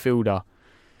attacking midfielder.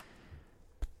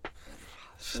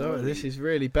 Sorry, this is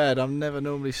really bad. I'm never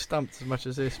normally stumped as much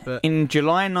as this, but... In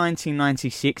July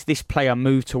 1996, this player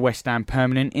moved to West Ham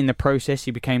permanent. In the process,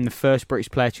 he became the first British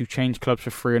player to change clubs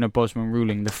for free on a Bosman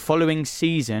ruling. The following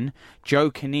season, Joe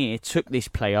Kinnear took this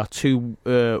player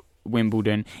to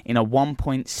Wimbledon in a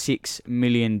 1.6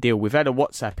 million deal. We've had a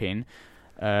WhatsApp in.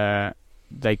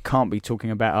 They can't be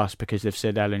talking about us because they've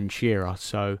said Alan Shearer,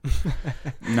 so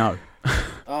no.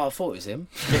 Oh, I thought it was him.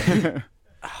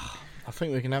 I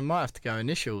think we might have to go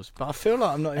initials, but I feel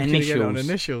like I'm not even going to get on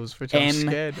initials, which I'm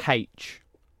scared. MH.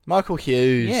 Michael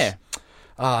Hughes. Yeah.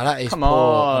 Oh, that is Come poor.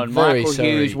 on, I'm very Michael sorry.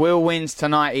 Hughes. Will wins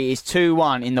tonight. It is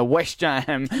 2-1 in the West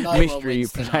Ham No mystery one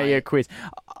wins player tonight. quiz.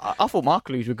 I thought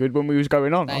Michael Hughes were good when we was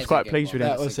going on. That I was is a quite good pleased one. with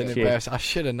That him. was an Cheers. embarrassment. I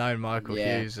should have known Michael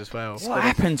Yeah. Hughes as well. What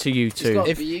happened to you two? got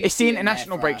to be It's the used to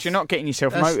international it, breaks. for You're us. not getting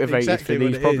yourself That's motivated exactly for what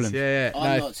these it problems. is. Yeah.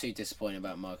 I'm No, not too disappointed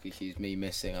about Michael Hughes, me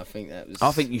missing. I think that was...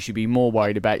 I think you should be more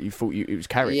worried about it was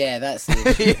Carrick. Yeah, that's the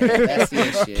issue. That's the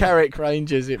issue. Carrick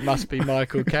Rangers, it must be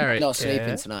Michael Carrick. Not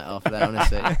sleeping tonight after that,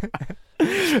 honestly.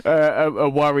 A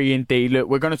worry indeed. Look,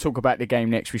 we're going to talk about the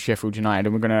game next with Sheffield United,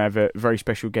 and we're going to have a very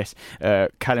special guest,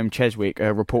 Callum Cheswick,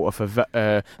 a reporter for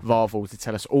Varvel, to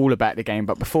tell us all about the game.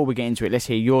 But before we get into it, let's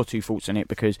hear your two thoughts on it,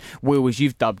 because, Will, as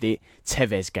you've dubbed it,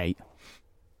 Tevez Gate.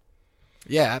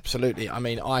 Yeah, absolutely. I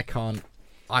mean, I can't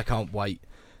wait,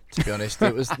 to be honest.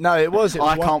 It was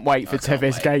I can't wait for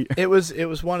Tevez Gate. It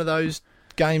was one of those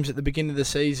games at the beginning of the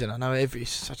season. I know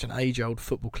it's such an age-old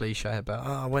football cliche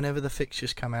about whenever the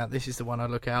fixtures come out, this is the one I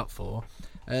look out for.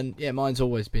 And yeah, mine's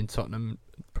always been Tottenham,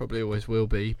 probably always will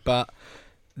be. But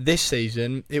this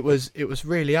season, it was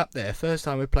really up there. First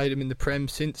time we played them in the Prem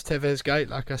since Tevez Gate,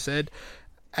 like I said,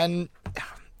 and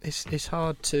it's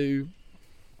hard to.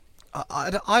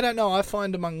 I don't know. I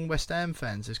find among West Ham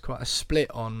fans there's quite a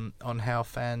split on how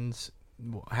fans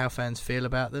feel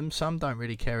about them. Some don't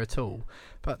really care at all,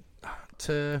 but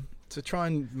to try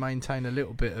and maintain a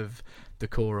little bit of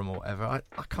decorum or whatever,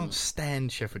 I can't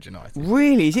stand Sheffield United.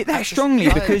 Really? Is it that strongly?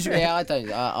 Because I don't.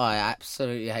 I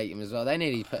absolutely hate them as well. They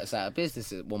nearly put us out of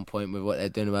business at one point with what they're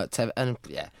doing about Tevez. And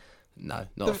yeah, no,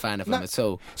 not a fan of them at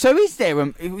all. So is there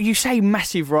you say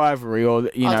massive rivalry, or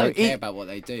I don't care about what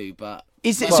they do, but.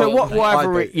 Is it, Well, so what I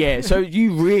rivalry? do. Yeah, so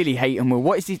you really hate them.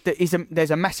 What is it? There's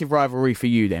a massive rivalry for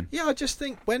you then? Yeah, I just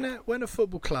think when a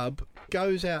football club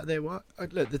goes out there, look,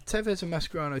 the Tevez and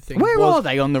Mascherano thing. Where are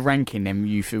they on the ranking then,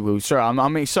 you feel, Will? Sorry,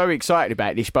 I'm so excited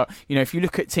about this, but if you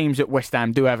look at teams at West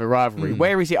Ham do have a rivalry,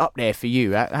 where is it up there for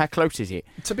you? How close is it?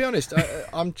 To be honest,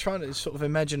 I'm trying to sort of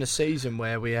imagine a season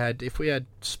where if we had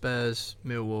Spurs,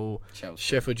 Millwall, Chelsea.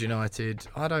 Sheffield United.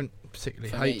 I don't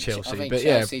particularly hate Chelsea, I think but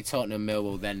Chelsea, Tottenham,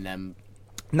 Millwall, then them.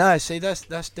 No, see,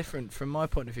 that's different from my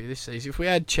point of view this season. If we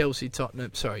had Chelsea,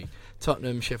 Tottenham,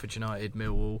 Sheffield United,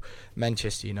 Millwall,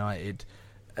 Manchester United,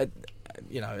 and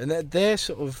they're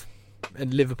sort of,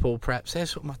 and Liverpool perhaps, they're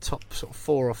sort of my top sort of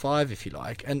 4 or 5, if you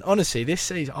like. And honestly, this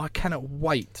season, I cannot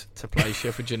wait to play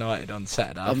Sheffield United on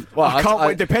Saturday. I can't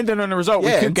wait, depending on the result.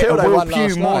 Yeah, we could get a until they Will won last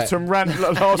Pugh night. Morton run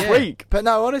last week. But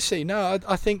no, honestly, no.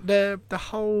 I think the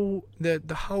whole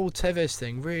Tevez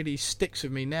thing really sticks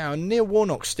with me now. And Neil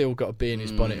Warnock's still got to be in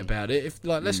his bonnet about it.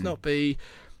 Let's not be.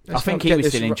 I think he was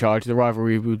still in charge. The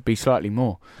rivalry would be slightly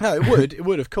more. No, it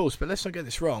would, of course. But let's not get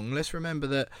this wrong. Let's remember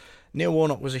that Neil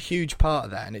Warnock was a huge part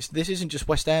of that, and this isn't just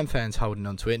West Ham fans holding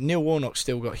on to it. Neil Warnock's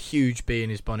still got a huge bee in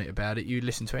his bonnet about it. You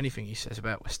listen to anything he says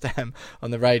about West Ham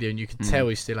on the radio, and you can tell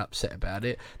he's still upset about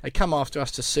it. They come after us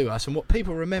to sue us, and what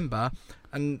people remember,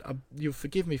 and you'll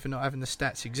forgive me for not having the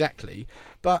stats exactly,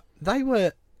 but they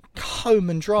were home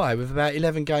and dry with about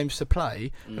 11 games to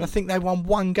play, and I think they won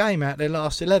 1 game out of their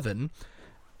last 11.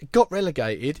 Got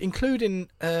relegated, including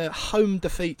a home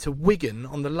defeat to Wigan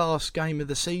on the last game of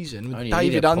the season. Only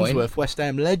David need a point. Unsworth, West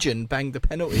Ham legend, banged the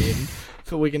penalty in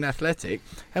for Wigan Athletic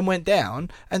and went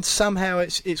down. And somehow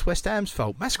it's West Ham's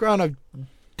fault. Mascherano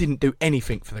didn't do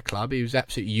anything for the club. He was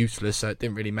absolutely useless, so it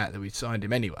didn't really matter that we signed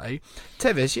him anyway.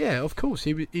 Tevez, yeah, of course,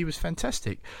 he was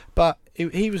fantastic, but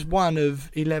he was one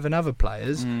of 11 other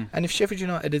players. And if Sheffield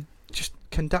United had just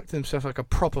conducted themselves like a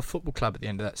proper football club at the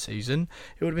end of that season,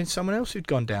 it would have been someone else who'd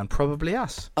gone down, probably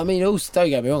us. I mean, also, don't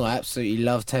get me wrong, I absolutely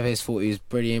love Tevez, thought he was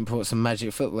brilliant, brought some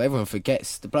magic football. Everyone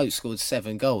forgets the bloke scored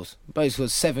 7 goals. The bloke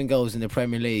scored 7 goals in the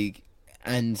Premier League,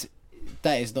 and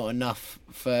that is not enough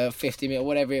for 50 minutes,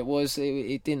 whatever it was.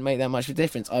 It didn't make that much of a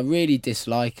difference. I really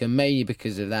dislike him, mainly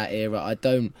because of that era.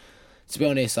 To be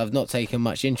honest, I've not taken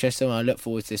much interest in him. I look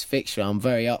forward to this fixture. I'm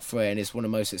very up for it, and it's one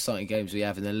of the most exciting games we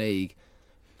have in the league.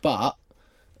 But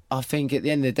I think at the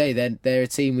end of the day, they're a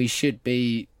team we should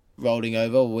be rolling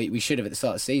over. We should have at the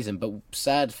start of the season. But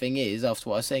sad thing is, after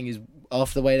what I was saying, is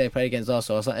after the way they played against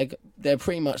Arsenal, I was like, they're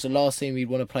pretty much the last team we'd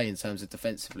want to play in terms of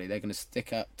defensively. They're going to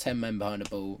stick up 10 men behind the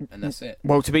ball, and that's it.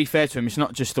 Well, to be fair to them, it's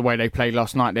not just the way they played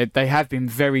last night. They have been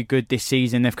very good this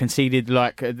season. They've conceded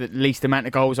the least amount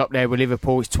of goals up there with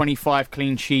Liverpool. It's 25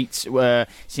 clean sheets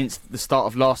since the start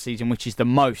of last season, which is the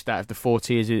most out of the 4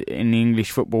 tiers in the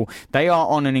English football. They are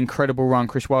on an incredible run.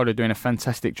 Chris Wilder doing a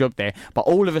fantastic job there. But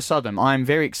all of a sudden, I'm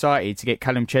very excited to get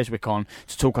Callum Cheswick on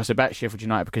to talk us about Sheffield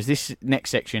United, because this next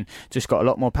section just got a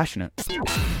lot more passionate.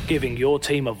 Giving your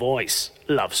team a voice.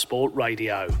 Love Sport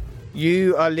Radio.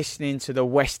 You are listening to the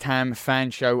West Ham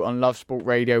Fan Show on Love Sport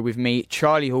Radio with me,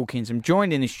 Charlie Hawkins. I'm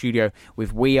joined in the studio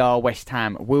with We Are West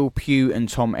Ham, Will Pugh and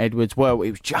Tom Edwards. Well,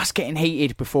 it was just getting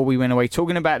heated before we went away.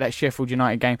 Talking about that Sheffield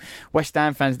United game, West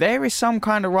Ham fans, there is some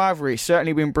kind of rivalry. It's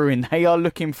certainly been brewing. They are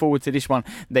looking forward to this one.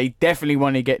 They definitely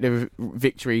want to get the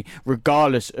victory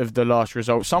regardless of the last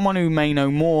result. Someone who may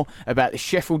know more about the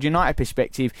Sheffield United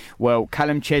perspective, well,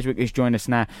 Callum Cheswick has joined us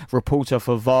now, reporter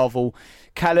for Varvel.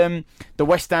 Callum, the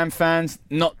West Ham fans,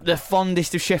 not the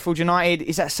fondest of Sheffield United.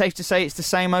 Is that safe to say it's the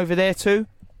same over there too?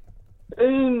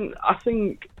 I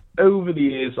think over the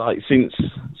years, like since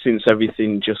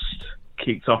everything just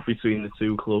kicked off between the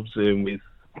two clubs with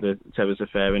the Tevez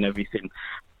affair and everything,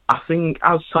 I think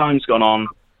as time's gone on,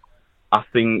 I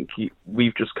think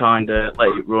we've just kind of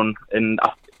let it run. And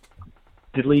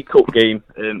the League Cup game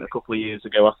a couple of years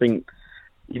ago, I think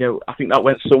that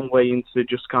went some way into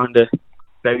just kind of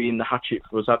burying the hatchet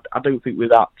for us. I don't think we're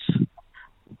that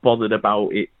bothered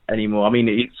about it anymore. I mean,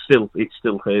 it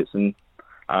still hurts, and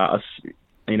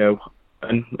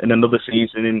and another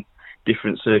season in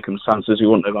different circumstances we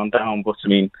wouldn't have gone down. But I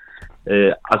mean,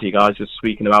 as you guys were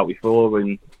speaking about before,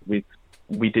 and we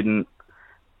didn't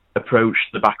approach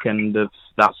the back end of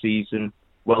that season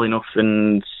well enough,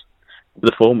 and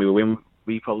the form we were in,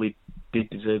 we probably did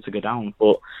deserve to go down.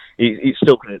 But it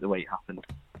still hurt the way it happened.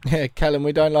 Yeah, Callum,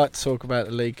 we don't like to talk about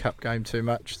the League Cup game too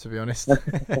much, to be honest.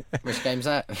 Which game's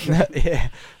that? Yeah,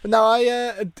 on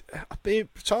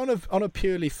a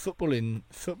purely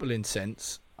footballing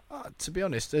sense, to be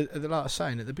honest, like I was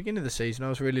saying, at the beginning of the season, I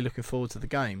was really looking forward to the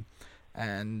game,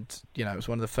 and it was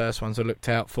one of the first ones I looked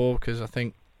out for because I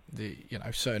think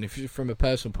certainly from a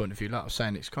personal point of view, like I was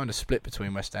saying, it's kind of split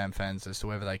between West Ham fans as to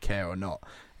whether they care or not,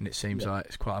 and it seems like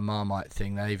it's quite a Marmite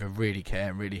thing. They either really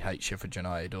care and really hate Sheffield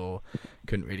United or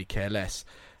couldn't really care less.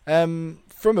 From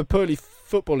a purely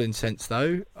footballing sense,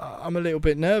 though, I'm a little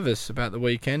bit nervous about the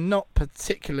weekend. Not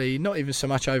even so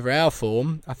much over our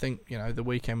form. I think the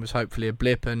weekend was hopefully a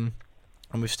blip, and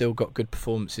we've still got good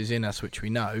performances in us, which we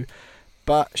know.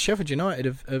 But Sheffield United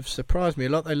have surprised me a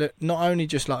lot. They look not only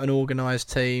just like an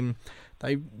organised team,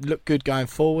 they look good going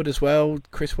forward as well.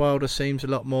 Chris Wilder seems a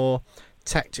lot more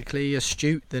tactically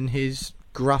astute than his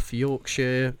gruff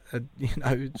Yorkshire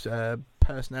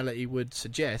personality would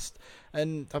suggest.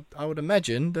 And I would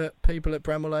imagine that people at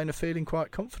Bramall Lane are feeling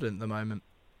quite confident at the moment.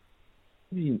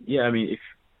 Yeah, I mean, if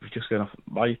we're just going off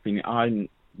my opinion, I'm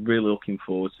really looking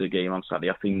forward to the game on Saturday.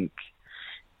 I think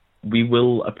we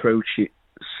will approach it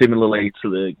similarly to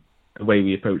the way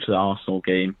we approached the Arsenal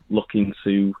game, looking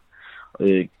to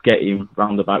get him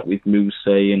round the back with Mousse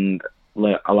and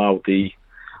allow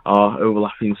our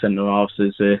overlapping centre halves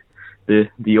as the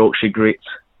Yorkshire grit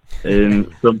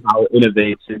somehow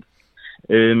innovated.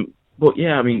 But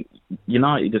yeah, I mean,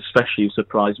 United especially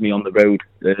surprised me on the road,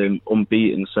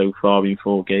 unbeaten so far in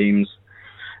 4 games,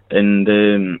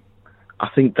 and I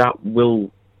think that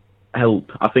will help.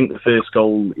 I think the first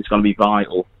goal is going to be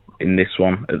vital in this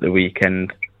one at the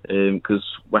weekend, because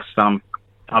West Ham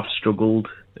have struggled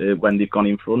when they've gone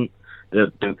in front. I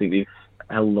don't think they've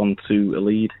held on to a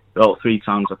lead. Well, 3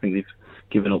 times I think they've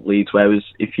given up leads, whereas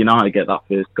if United get that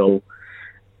first goal,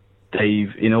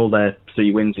 in all their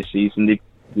 3 wins this season,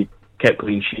 they've kept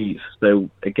clean sheets. So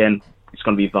again, it's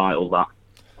going to be vital that.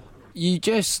 You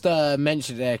just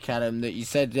mentioned there, Callum, that you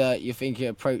said you think you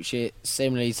approach it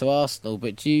similarly to Arsenal,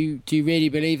 but do you really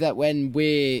believe that when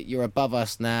you're above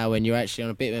us now and you're actually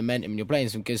on a bit of momentum and you're playing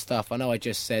some good stuff? I know I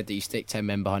just said that you stick 10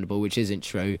 men behind the ball, which isn't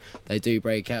true. They do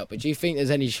break out. But do you think there's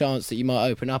any chance that you might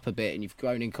open up a bit and you've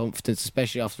grown in confidence,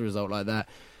 especially after a result like that,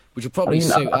 which will probably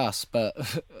suit us, but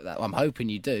I'm hoping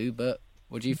you do, but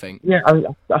what do you think? Yeah,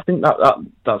 I think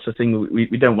that's the thing.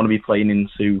 We don't want to be playing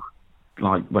into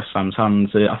like West Ham's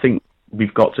hands. I think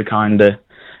we've got to kind of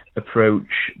approach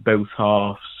both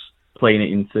halves, playing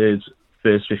it in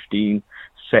first 15,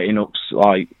 setting up,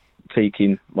 like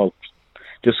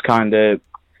just kind of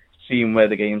seeing where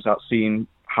the game's at, seeing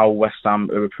how West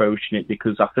Ham are approaching it,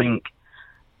 because I think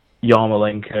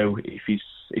Yarmolenko, if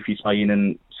he's playing,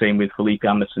 and same with Felipe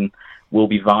Anderson, will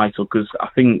be vital, because I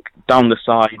think down the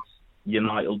sides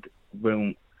United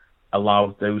won't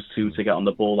allow those two to get on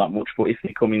the ball that much, but if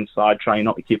they come inside, try and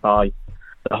not occupy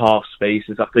the half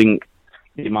spaces, I think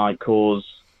it might cause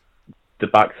the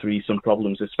back three some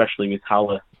problems, especially with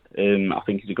Haller. I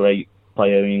think he's a great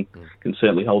player and can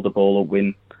certainly hold the ball up,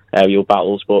 win aerial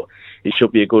battles, but it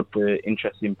should be a good,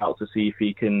 interesting battle to see if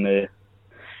he can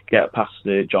get past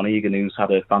John Egan, who's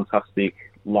had a fantastic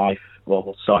life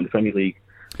while starting the Premier League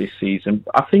this season.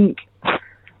 I think,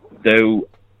 though,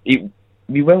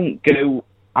 we won't go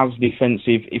as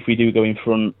defensive if we do go in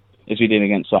front as we did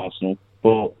against Arsenal,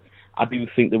 but I do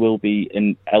think there will be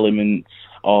an element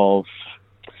of,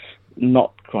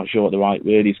 not quite sure what the right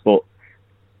word is, but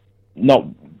not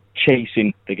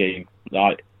chasing the game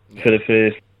like for the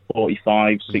first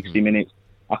 45, 60 minutes.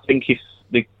 I think if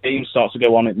the game starts to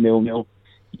go on at 0-0,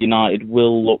 United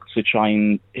will look to try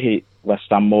and hit West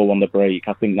Ham more on the break.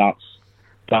 I think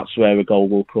that's where a goal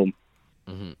will come.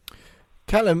 Mm-hmm.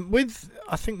 Callum,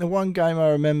 I think the one game I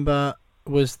remember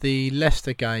was the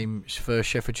Leicester game for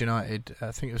Sheffield United.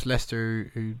 I think it was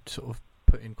Leicester who sort of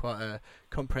put in quite a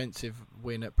comprehensive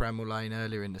win at Bramall Lane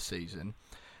earlier in the season.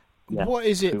 Yeah. What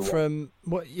is it from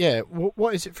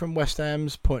West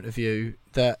Ham's point of view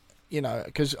that,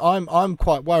 because I'm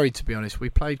quite worried, to be honest. We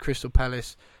played Crystal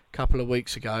Palace a couple of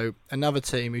weeks ago, another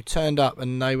team who turned up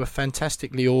and they were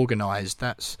fantastically organised.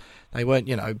 They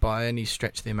weren't, by any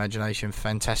stretch of the imagination,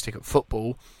 fantastic at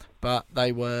football, but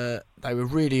they were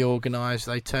really organised.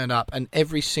 They turned up and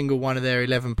every single one of their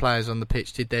 11 players on the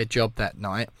pitch did their job that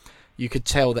night. You could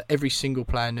tell that every single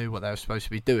player knew what they were supposed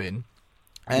to be doing.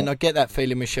 And I get that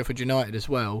feeling with Sheffield United as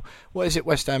well. What is it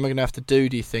West Ham are going to have to do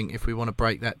you think, if we want to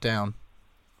break that down?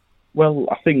 Well,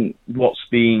 I think what's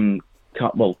been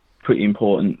pretty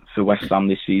important for West Ham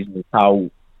this season is how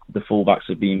the fullbacks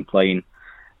have been playing.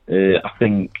 I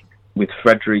think with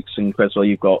Fredericks and Creswell,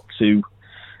 you've got two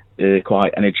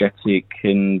quite energetic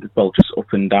and just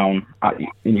up and down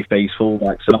in your face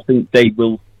fullbacks, and I think they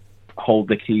will hold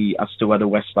the key as to whether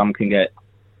West Ham can get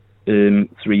 3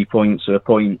 points or a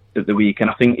point at the weekend.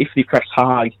 I think if they press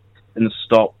high and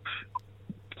stop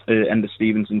Ender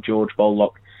Stevens and George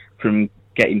Baldock from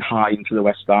getting high into the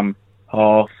West Ham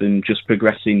half and just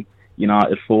progressing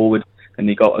United forward, and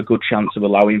they got a good chance of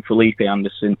allowing Felipe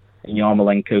Anderson and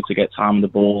Yarmolenko to get time on the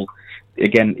ball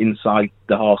again inside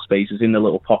the half spaces, in the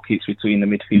little pockets between the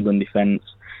midfield and defence.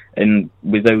 And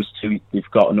with those two, they've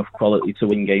got enough quality to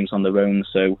win games on their own.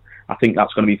 So I think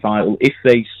that's going to be vital. If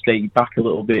they stay back a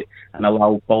little bit and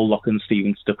allow Baldock and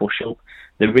Stevens to push up,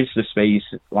 there is the space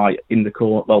in the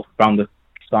court, around the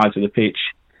sides of the pitch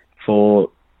for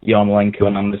Yarmolenko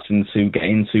and Anderson to get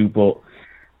into. But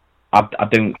I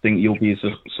don't think you'll be as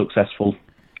successful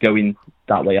going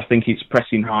that way. I think it's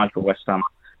pressing high for West Ham,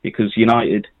 because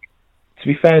United, to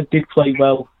be fair, did play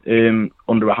well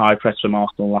under a high press from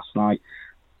Arsenal last night,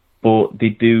 but they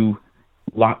do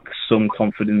lack some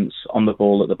confidence on the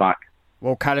ball at the back.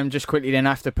 Well, Callum, just quickly then,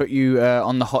 I have to put you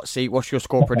on the hot seat. What's your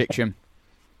score prediction?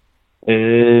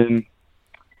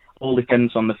 All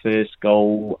depends on the first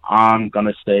goal. I'm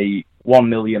gonna say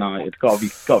 1-0 United. Got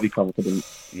to be confident.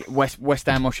 West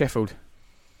Ham or Sheffield?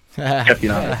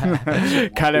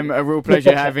 United. Callum, a real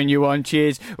pleasure having you on.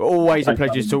 Cheers. Always a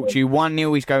pleasure to talk to you.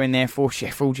 1-0 is going there for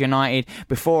Sheffield United.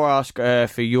 Before I ask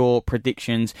for your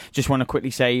predictions, just want to quickly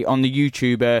say on the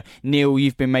YouTube, Neil,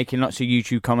 you've been making lots of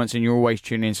YouTube comments and you're always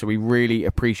tuning in, so we really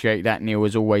appreciate that, Neil,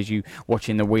 as always, you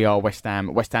watching the We Are West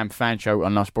Ham fan show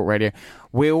on Love Sport Radio.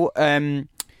 Will,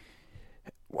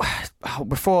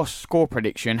 before score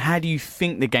prediction, how do you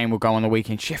think the game will go on the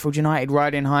weekend? Sheffield United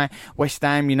riding high, West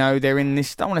Ham, they're in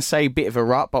this, don't want to say bit of a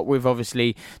rut, but with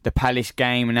obviously the Palace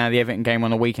game and now the Everton game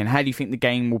on the weekend, how do you think the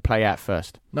game will play out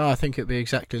first? No, I think it'll be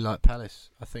exactly like Palace.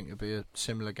 I think it'll be a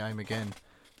similar game again.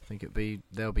 I think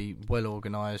they'll be well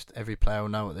organised. Every player will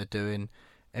know what they're doing.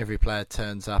 Every player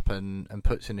turns up and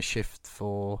puts in a shift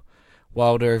for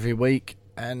Wilder every week.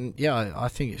 And yeah, I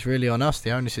think it's really on us.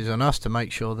 The onus is on us to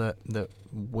make sure that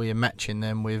we are matching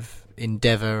them with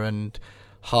endeavour and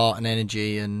heart and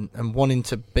energy and wanting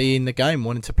to be in the game,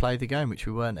 wanting to play the game, which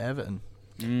we weren't at Everton.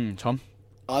 Tom?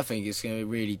 I think it's going to be a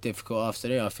really difficult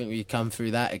afternoon. I think we come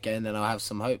through that again, and I have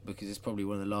some hope, because it's probably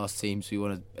one of the last teams we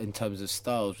want to, in terms of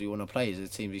styles, we want to play. As a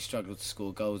team who struggle to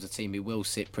score goals, a team who will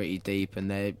sit pretty deep,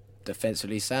 and they're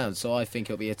defensively sound. So I think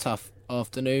it'll be a tough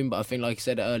afternoon, but I think, like you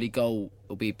said, an early goal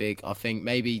will be big. I think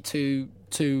maybe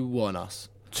 2-1 us.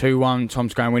 2-1,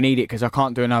 Tom's going, we need it, because I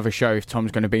can't do another show if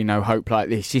Tom's going to be no hope like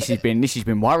this. This has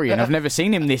been worrying. I've never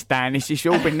seen him this down. This has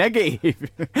all been negative.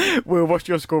 Will, what's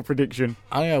your score prediction?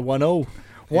 I go 1-1.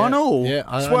 1-1?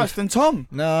 Yeah. It's worse than Tom.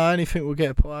 No, I only think we'll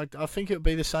get a point. I think it'll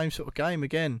be the same sort of game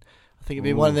again. I think it'll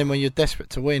be one of them when you're desperate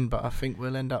to win, but I think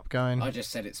we'll end up going... I just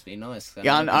said it's been nice.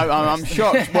 Yeah, I'm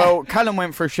shocked. Well, Callum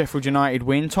went for a Sheffield United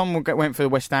win. Tom went for the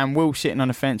West Ham. Will sitting on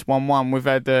the fence 1-1. We've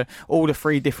had all the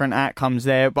 3 different outcomes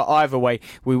there, but either way,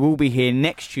 we will be here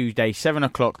next Tuesday, 7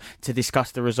 o'clock, to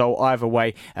discuss the result. Either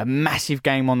way, a massive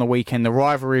game on the weekend, the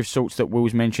rivalry of sorts that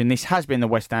Will's mentioned. This has been the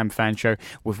West Ham Fan Show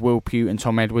with Will Pugh and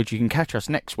Tom Edwards. You can catch us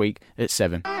next week at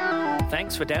 7.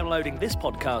 Thanks for downloading this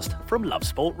podcast from Love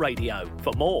Sport Radio.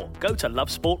 For more, go to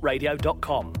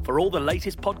lovesportradio.com for all the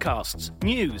latest podcasts,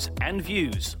 news and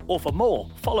views. Or for more,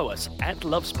 follow us at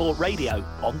Love Sport Radio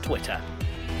on Twitter.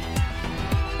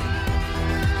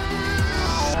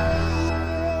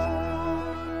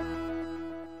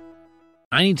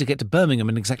 I need to get to Birmingham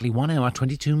in exactly 1 hour,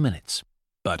 22 minutes.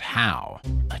 But how?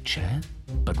 A chair?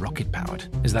 But rocket-powered.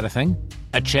 Is that a thing?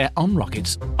 A chair on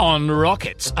rockets? On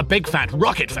rockets! A big fat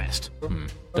rocket fest!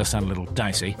 Does sound a little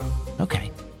dicey. Okay.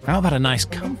 How about a nice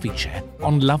comfy chair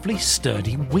on lovely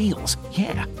sturdy wheels?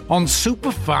 Yeah, on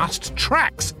super fast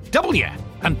tracks. Double yeah.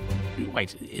 And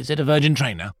wait, is it a Virgin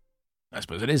train now? I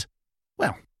suppose it is.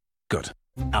 Well, good.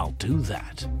 I'll do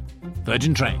that.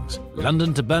 Virgin Trains,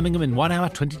 London to Birmingham in 1 hour,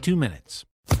 22 minutes.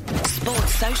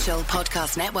 Sports Social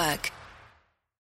Podcast Network.